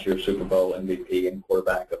was last year's Super Bowl MVP and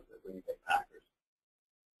quarterback of the Green Bay Packers.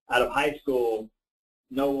 Out of high school,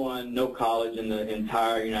 no college in the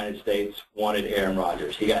entire United States wanted Aaron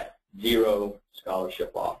Rodgers. He got 0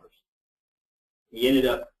 scholarship offers.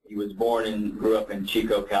 He was born and grew up in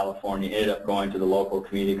Chico, California, ended up going to the local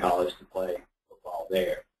community college to play football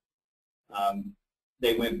there.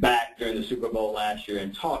 They went back during the Super Bowl last year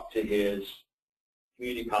and talked to his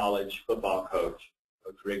community college football coach,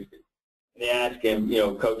 Coach Ihrig. And they asked him,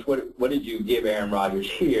 Coach, what did you give Aaron Rodgers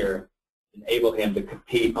here to enable him to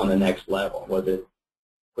compete on the next level? Was it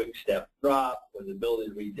quick step drop? Was it ability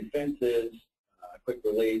to read defenses, quick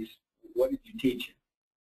release? What did you teach him?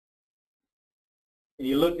 And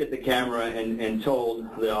he looked at the camera and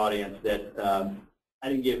told the audience that I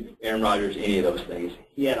didn't give Aaron Rodgers any of those things.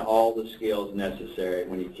 He had all the skills necessary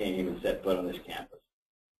when he came and set foot on this campus.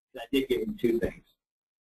 And I did give him 2 things.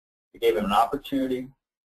 I gave him an opportunity.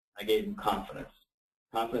 I gave him confidence.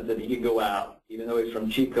 Confidence that he could go out, even though he's from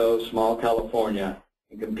Chico, small California,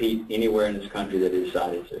 and compete anywhere in this country that he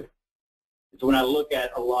decided to. And so when I look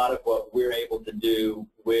at a lot of what we're able to do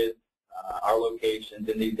with our locations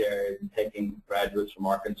in these areas and taking graduates from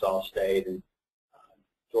Arkansas State and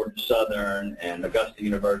Georgia Southern and Augusta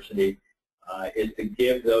University, is to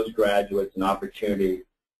give those graduates an opportunity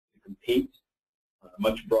to compete on a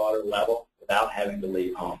much broader level without having to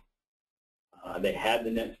leave home. They have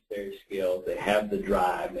the necessary skills, they have the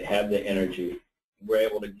drive, they have the energy, and we're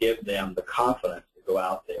able to give them the confidence to go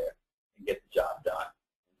out there and get the job done.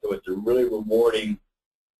 So it's a really rewarding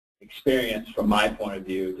experience from my point of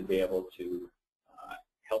view to be able to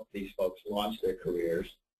help these folks launch their careers.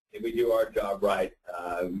 If we do our job right,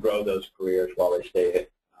 grow those careers while they stay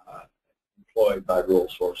employed by rural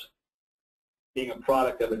sourcing. Being a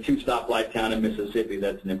product of a 2-stoplight town in Mississippi,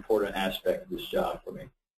 that's an important aspect of this job for me.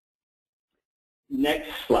 Next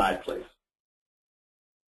slide, please.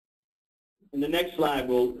 And the next slide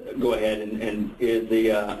we'll go ahead and is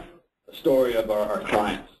the story of our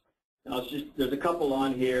clients. Now, there's a couple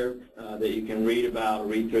on here that you can read about or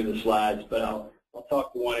read through the slides, but I'll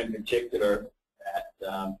talk to one in particular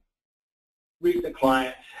that recent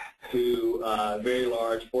client who very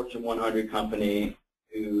large Fortune 100 company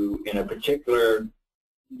who in a particular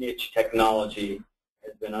niche technology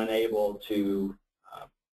has been unable to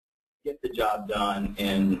get the job done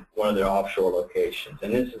in one of their offshore locations.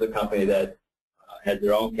 And this is a company that has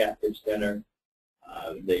their own captive center.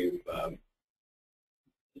 They've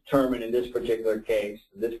determined in this particular case,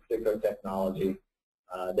 this particular technology,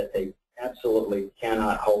 that they absolutely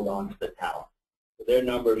cannot hold on to the talent. So their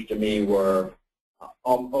numbers to me were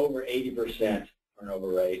over 80% turnover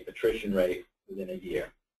rate, attrition rate within a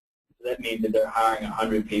year. So that means that they're hiring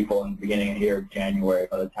 100 people in the beginning of here of January.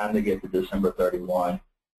 By the time they get to December 31,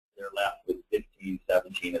 they're left with 15,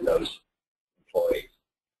 17 of those employees.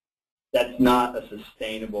 That's not a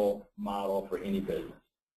sustainable model for any business.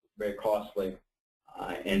 It's very costly.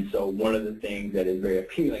 And so one of the things that is very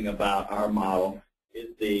appealing about our model is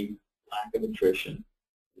the lack of attrition,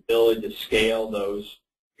 the ability to scale those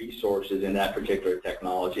resources in that particular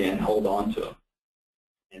technology and hold on to them.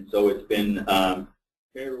 And so it's been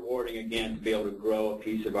very rewarding, again, to be able to grow a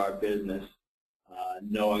piece of our business,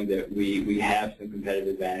 knowing that we have some competitive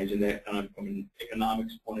advantage, and that from an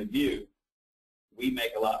economics point of view, we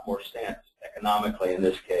make a lot more sense economically in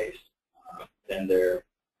this case than their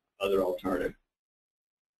other alternative.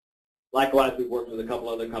 Likewise, we've worked with a couple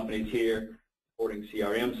other companies here supporting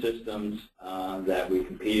CRM systems that we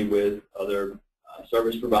compete with other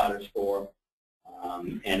service providers for,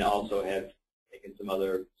 and also have taken some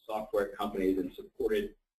other software companies and supported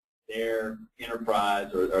their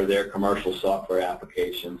enterprise or their commercial software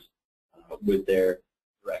applications with their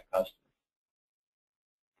direct customers.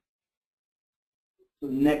 So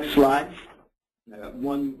next slide.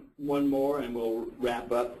 One more and we'll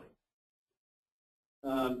wrap up.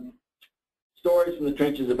 Stories from the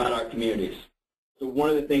trenches about our communities. So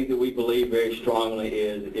one of the things that we believe very strongly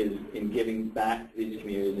is in giving back to these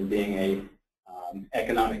communities and being a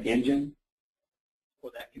economic engine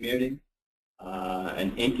for that community,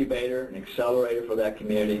 an incubator, an accelerator for that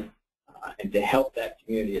community, and to help that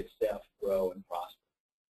community itself grow and prosper.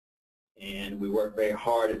 And we work very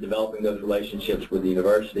hard at developing those relationships with the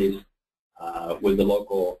universities, with the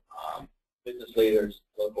local business leaders,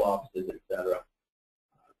 local offices, etc.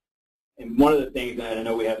 And one of the things, and I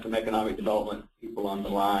know we have some economic development people on the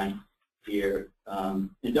line here, and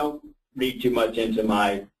don't read too much into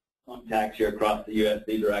my contacts here across the U.S.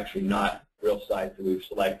 These are actually not real sites that we've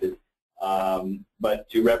selected, but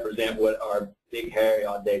to represent what our big, hairy,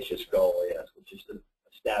 audacious goal is, which is to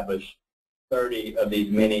establish 30 of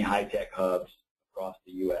these mini high-tech hubs across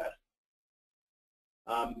the U.S.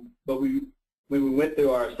 But when we went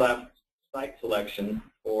through our site selection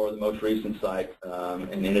for the most recent site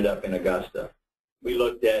and ended up in Augusta, we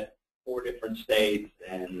looked at 4 different states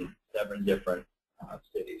and 7 different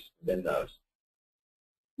cities within those.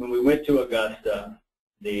 When we went to Augusta,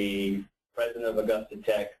 the president of Augusta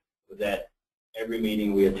Tech was at every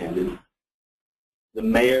meeting we attended. The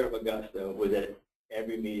mayor of Augusta was at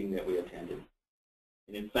every meeting that we attended.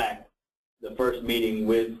 And in fact, the first meeting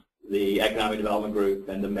with the Economic Development Group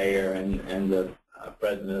and the mayor and the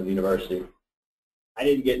president of the university, I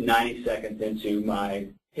didn't get 90 seconds into my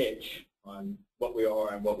pitch on what we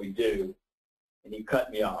are and what we do, and he cut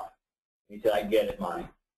me off. He said, "I get it, Monty.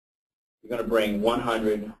 You're going to bring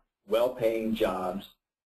 100 well-paying jobs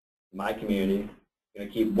to my community. You're going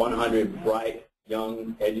to keep 100 bright,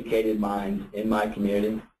 young, educated minds in my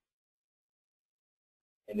community."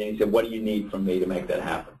 And then he said, "What do you need from me to make that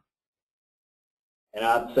happen?" And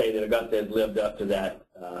I'd say that Augusta has lived up to that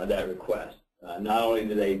request. Not only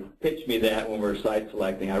did they pitch me that when we were site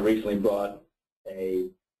selecting, I recently brought a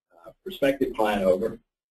prospective client over.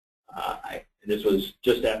 This was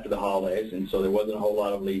just after the holidays, and so there wasn't a whole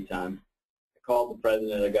lot of lead time. I called the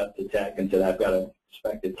president of Augusta Tech and said, "I've got a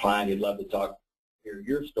prospective client. He'd love to hear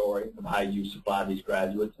your story of how you supply these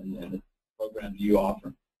graduates and the programs you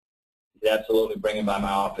offer." He said, "Absolutely, bring him by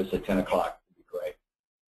my office at 10 o'clock. It'd be great."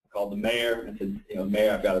 I called the mayor and said,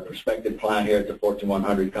 "Mayor, I've got a prospective client here at the Fortune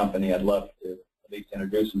 100 company. I'd love to at least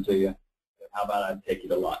introduce him to you. How about I take you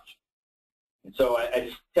to lunch?" And so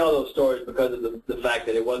I tell those stories because of the fact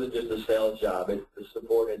that it wasn't just a sales job. The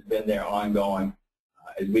support has been there ongoing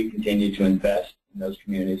as we continue to invest in those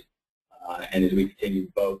communities and as we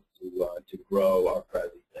continue both to grow our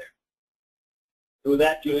presence there. So with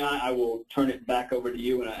that, Juliana, I will turn it back over to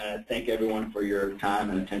you, and I thank everyone for your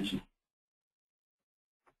time and attention.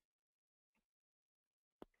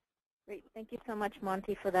 Great. Thank you so much,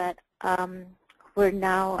 Monty, for that. We're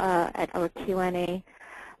now at our Q&A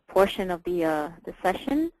portion of the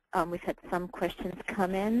session. We've had some questions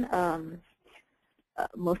come in,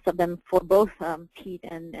 most of them for both Pete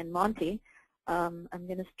and Monty. I'm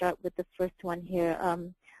going to start with the first one here.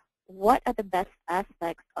 What are the best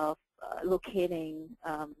aspects of locating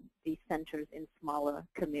these centers in smaller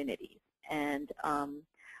communities? And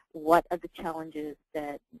what are the challenges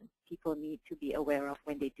that people need to be aware of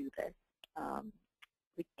when they do this?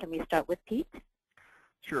 Can we start with Pete?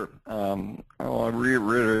 Sure. I'll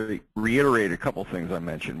reiterate a couple things I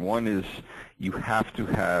mentioned. One is you have to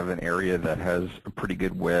have an area that has a pretty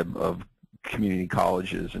good web of community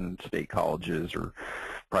colleges and state colleges or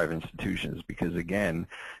private institutions, because again,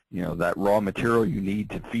 that raw material you need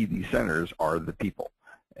to feed these centers are the people.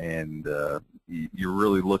 And you're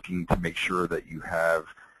really looking to make sure that you have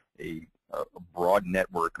a broad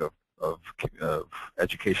network of of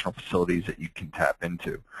educational facilities that you can tap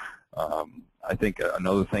into. I think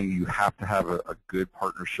another thing, you have to have a good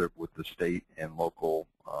partnership with the state and local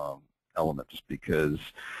elements, because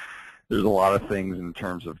there's a lot of things in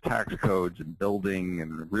terms of tax codes and building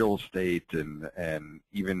and real estate, and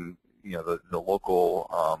even the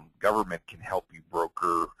local government can help you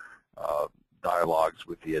broker dialogues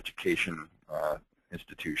with the education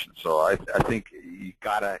institution. So I think you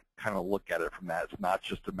got to kind of look at it from that. It's not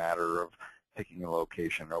just a matter of picking a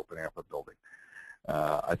location and opening up a building.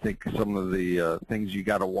 I think some of the things you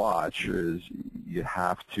got to watch is you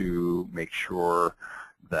have to make sure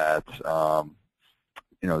that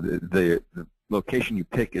the location you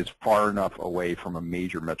pick is far enough away from a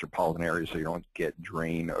major metropolitan area so you don't get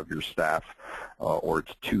drain of your staff, or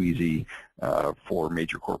it's too easy for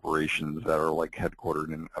major corporations that are like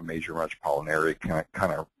headquartered in a major metropolitan area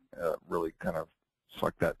really kind of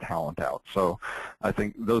suck that talent out. So I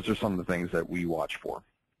think those are some of the things that we watch for.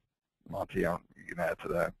 Monty, you can add to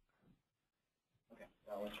that. Okay.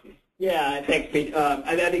 Yeah, thanks, Pete.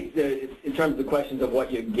 I think in terms of the questions of what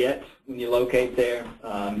you get when you locate there,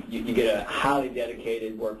 you get a highly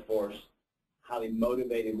dedicated workforce, highly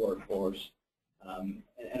motivated workforce, and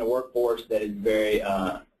a workforce that is very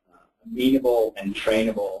amenable and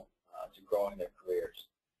trainable to growing their careers.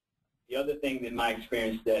 The other thing in my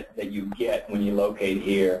experience that you get when you locate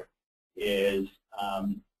here is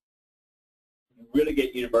you really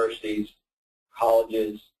get universities,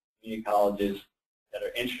 colleges, community colleges that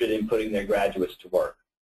are interested in putting their graduates to work.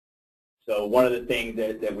 So one of the things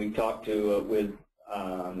that we talk to with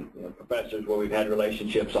professors where we've had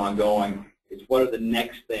relationships ongoing is what are the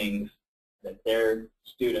next things that their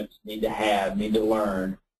students need to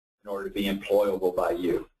learn in order to be employable by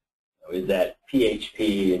you. Is that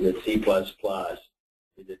PHP? Is it C++?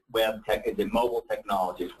 Is it web tech? Is it mobile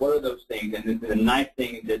technologies? What are those things? And the nice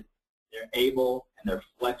thing is that they're able and they're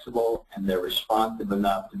flexible and they're responsive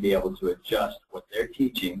enough to be able to adjust what they're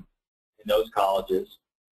teaching in those colleges,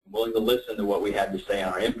 willing to listen to what we have to say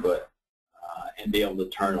on our input, and be able to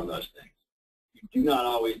turn on those things. You do not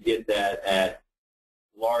always get that at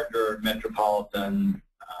larger metropolitan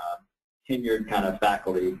tenured kind of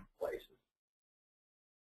faculty places.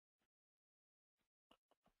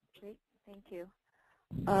 Great, thank you.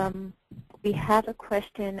 We have a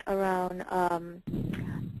question around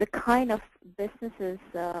the kind of businesses,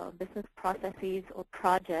 business processes or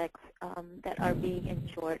projects that are being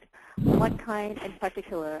insured. What kind in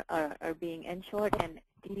particular are being insured, and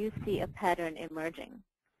do you see a pattern emerging?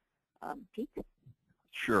 Pete?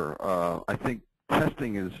 Sure. I think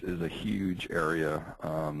testing is a huge area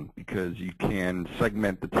because you can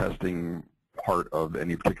segment the testing part of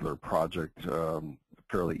any particular project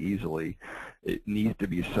fairly easily. It needs to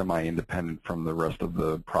be semi-independent from the rest of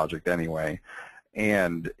the project anyway.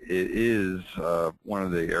 And it is one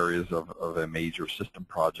of the areas of a major system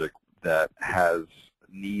project that has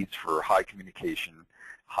needs for high communication,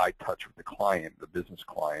 high touch with the client, the business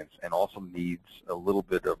clients, and also needs a little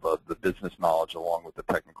bit of the business knowledge along with the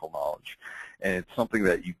technical knowledge. And it's something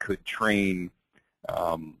that you could train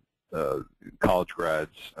college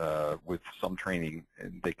grads with some training,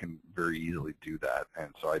 and they can very easily do that.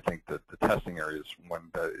 And so I think that the testing area is one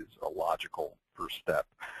that is a logical first step.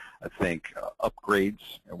 I think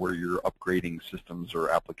upgrades, where you're upgrading systems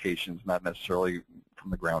or applications, not necessarily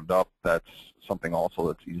from the ground up, that's something also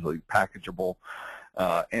that's easily packageable.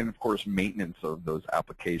 And of course, maintenance of those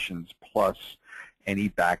applications, plus any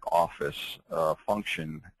back office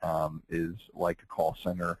function is like a call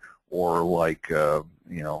center, or like, there's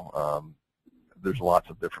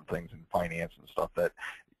lots of different things in finance and stuff that,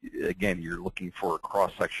 again, you're looking for a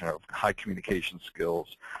cross-section of high communication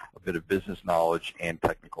skills, a bit of business knowledge, and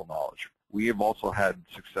technical knowledge. We have also had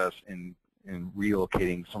success in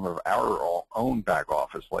relocating some of our own back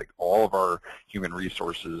office, like all of our human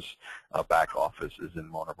resources back office is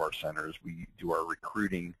in one of our centers. We do our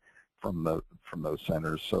recruiting from those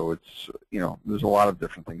centers. So it's, there's a lot of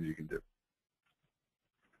different things you can do.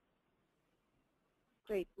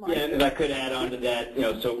 Great. Yeah, and if I could add on to that, and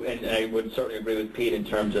I would certainly agree with Pete in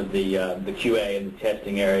terms of the QA and the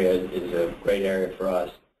testing area is a great area for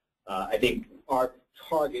us. I think our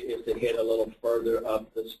target is to hit a little further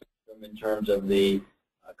up the spectrum in terms of the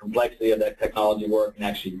complexity of that technology work and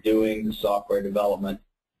actually doing the software development.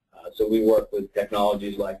 So we work with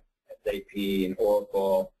technologies like SAP and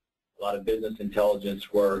Oracle, a lot of business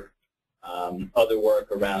intelligence work, other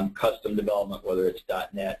work around custom development, whether it's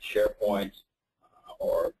 .NET, SharePoint,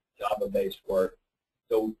 or Java-based work.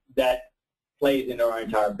 So that plays into our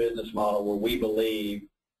entire business model, where we believe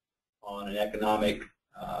on an economic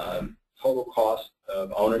total cost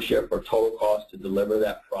of ownership or total cost to deliver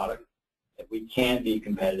that product. that we can be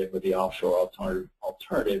competitive with the offshore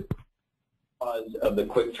alternative because of the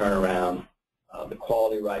quick turnaround, the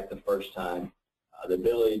quality right the first time, the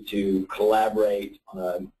ability to collaborate on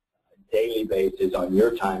a daily basis on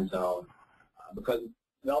your time zone, because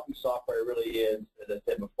developing software really is, as I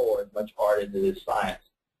said before, as much art as it is science.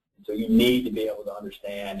 And so you need to be able to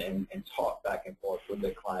understand and talk back and forth with the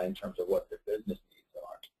client in terms of what their business needs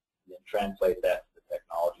are, and then translate that to the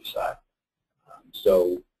technology side.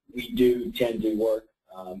 So we do tend to work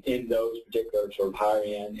in those particular sort of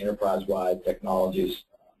higher-end, enterprise-wide technologies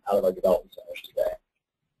out of our development centers today.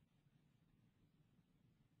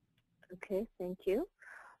 Okay, thank you.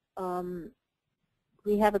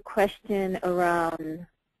 We have a question around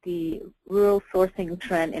the rural sourcing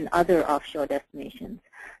trend in other offshore destinations.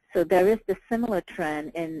 So there is the similar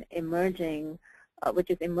trend in emerging, which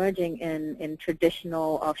is emerging in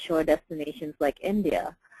traditional offshore destinations like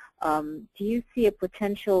India. Do you see a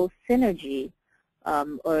potential synergy,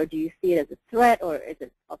 or do you see it as a threat, or is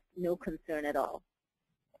it of no concern at all?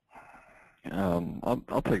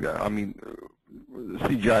 I'll take that. I mean,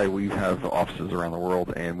 CGI, we have offices around the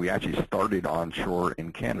world, and we actually started onshore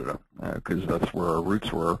in Canada because that's where our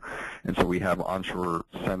roots were. And so we have onshore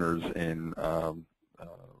centers in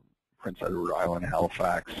Prince Edward Island,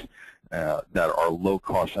 Halifax, that are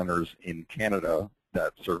low-cost centers in Canada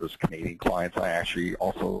that service Canadian clients. I actually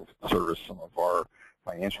also service some of our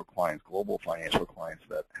financial clients, global financial clients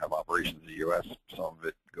that have operations in the U.S. Some of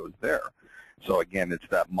it goes there. So again, it's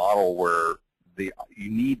that model where you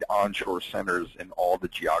need onshore centers in all the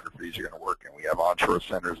geographies you're going to work in. We have onshore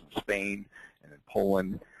centers in Spain and in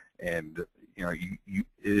Poland, and it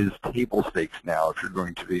is table stakes now if you're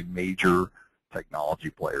going to be a major technology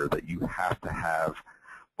player that you have to have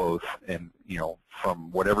both, and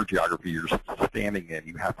from whatever geography you're standing in,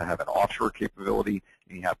 you have to have an offshore capability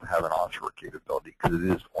and you have to have an onshore capability because it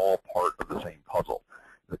is all part of the same puzzle.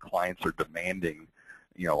 The clients are demanding,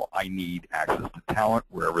 I need access to talent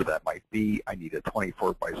wherever that might be. I need a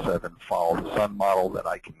 24/7 follow the sun model that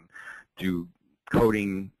I can do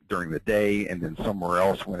coding during the day, and then somewhere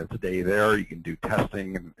else when it's a day there, you can do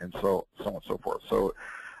testing and so on and so forth. So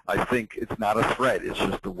I think it's not a threat. It's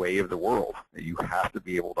just the way of the world. You have to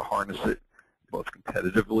be able to harness it both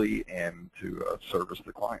competitively and to service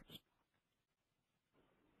the clients.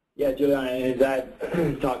 Yeah, Julian, and as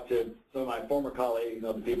I talked to some of my former colleagues,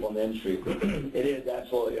 the people in the industry, it is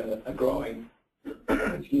absolutely a growing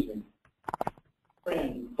excuse me,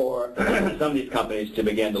 trend for some of these companies to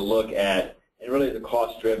begin to look at, and really the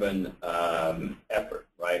cost-driven effort,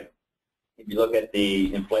 right? If you look at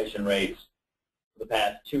the inflation rates for the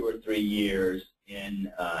past 2 or 3 years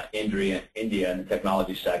in India in the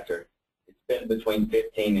technology sector, it's been between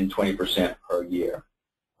 15 and 20% per year.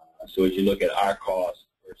 So as you look at our costs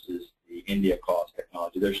versus the India cost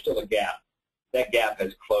technology, there's still a gap. That gap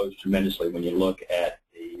has closed tremendously when you look at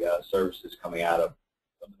the services coming out of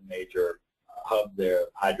some of the major hubs there,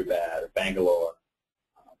 Hyderabad or Bangalore.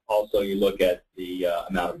 Also, you look at the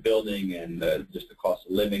amount of building and just the cost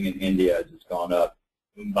of living in India as it's gone up.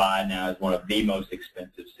 Mumbai now is one of the most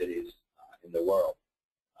expensive cities in the world.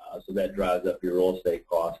 So that drives up your real estate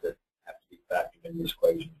costs that have to be factored into this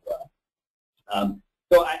equation as well.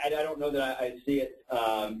 So I don't know that I see it.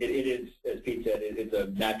 It is, as Pete said, it's a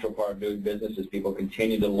natural part of doing business as people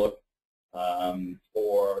continue to look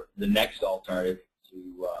for the next alternative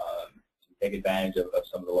to take advantage of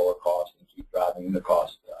some of the lower costs and keep driving the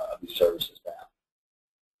cost of these services down.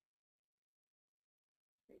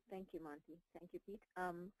 Thank you, Monty. Thank you, Pete.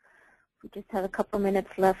 We just have a couple minutes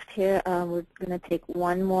left here. We're going to take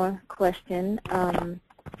one more question.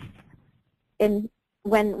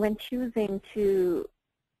 When choosing to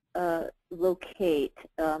locate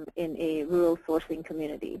in a rural sourcing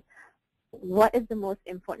community, what is the most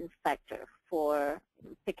important factor for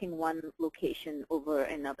picking one location over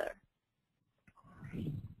another?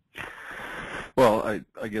 Well,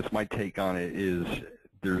 I guess my take on it is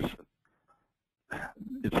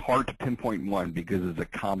it's hard to pinpoint one because it's a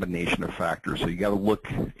combination of factors. So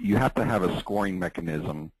you have to have a scoring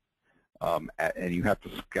mechanism, and you have to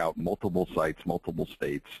scout multiple sites, multiple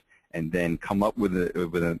states, and then come up with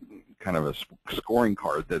a kind of a scoring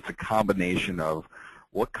card that's a combination of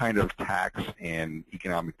what kind of tax and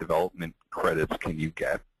economic development credits can you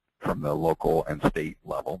get from the local and state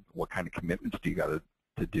level, what kind of commitments do you got to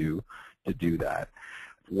do that,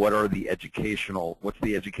 what's the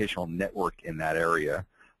educational network in that area,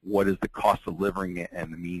 what is the cost of living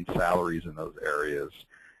and the mean salaries in those areas,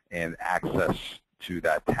 and access to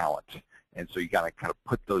that talent. And so you got to kind of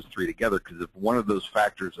put those three together, because if one of those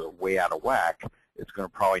factors are way out of whack, it's going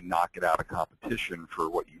to probably knock it out of competition for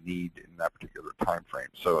what you need in that particular time frame.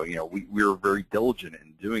 So, you know, we're very diligent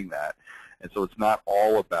in doing that. And so it's not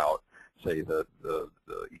all about, say, the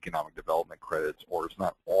economic development credits, or it's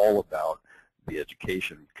not all about the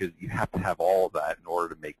education, because you have to have all of that in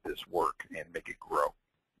order to make this work and make it grow.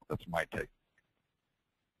 That's my take.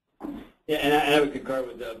 Yeah, and I would concur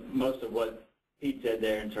with most of what Pete said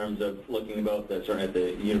there in terms of looking both certainly at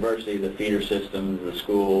the university, the feeder systems, the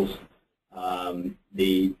schools,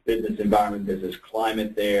 the business environment, business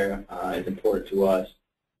climate there is important to us.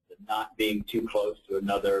 Not being too close to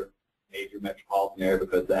another major metropolitan area,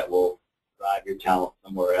 because that will drive your talent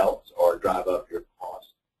somewhere else or drive up your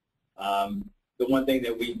costs. The one thing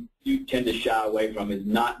that we do tend to shy away from is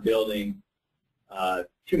not building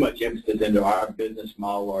too much emphasis into our business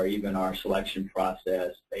model or even our selection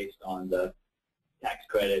process based on the tax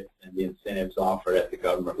credits and the incentives offered at the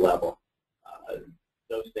government level.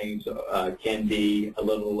 Those things can be a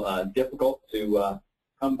little difficult to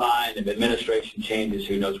come by, and if administration changes,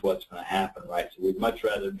 who knows what's going to happen, right? So we'd much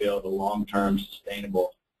rather build a long-term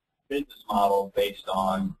sustainable business model based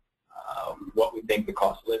on what we think the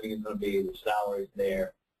cost of living is going to be, the salaries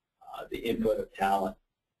there, the input of talent,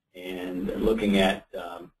 and looking at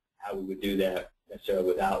how we would do that necessarily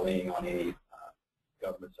without leaning on any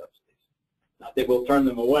government subsidies. Not that we'll turn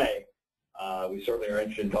them away. We certainly are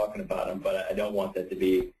interested in talking about them, but I don't want that to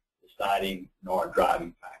be deciding nor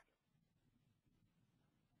driving factor.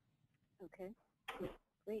 Okay,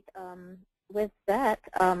 great. With that,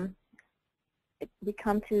 we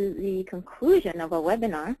come to the conclusion of our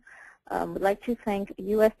webinar. We'd like to thank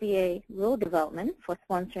USDA Rural Development for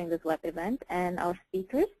sponsoring this web event, and our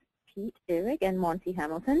speakers, Pete Ihrig and Monty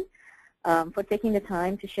Hamilton, for taking the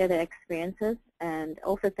time to share their experiences, and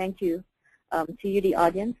also thank you to you, the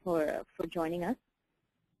audience, for joining us.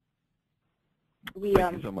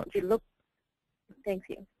 Thank you so much. Thank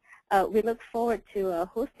you. We look forward to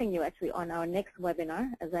hosting you actually on our next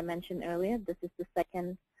webinar. As I mentioned earlier, this is the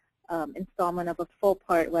second installment of a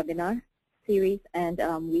 4-part webinar series, and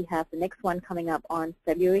we have the next one coming up on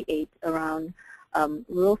February 8th around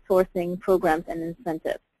rural sourcing programs and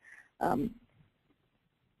incentives.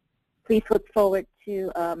 Please look forward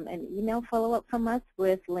to an email follow-up from us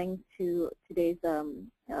with links to today's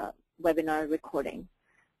webinar recording.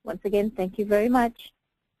 Once again, thank you very much.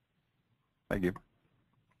 Thank you.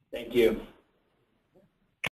 Thank you.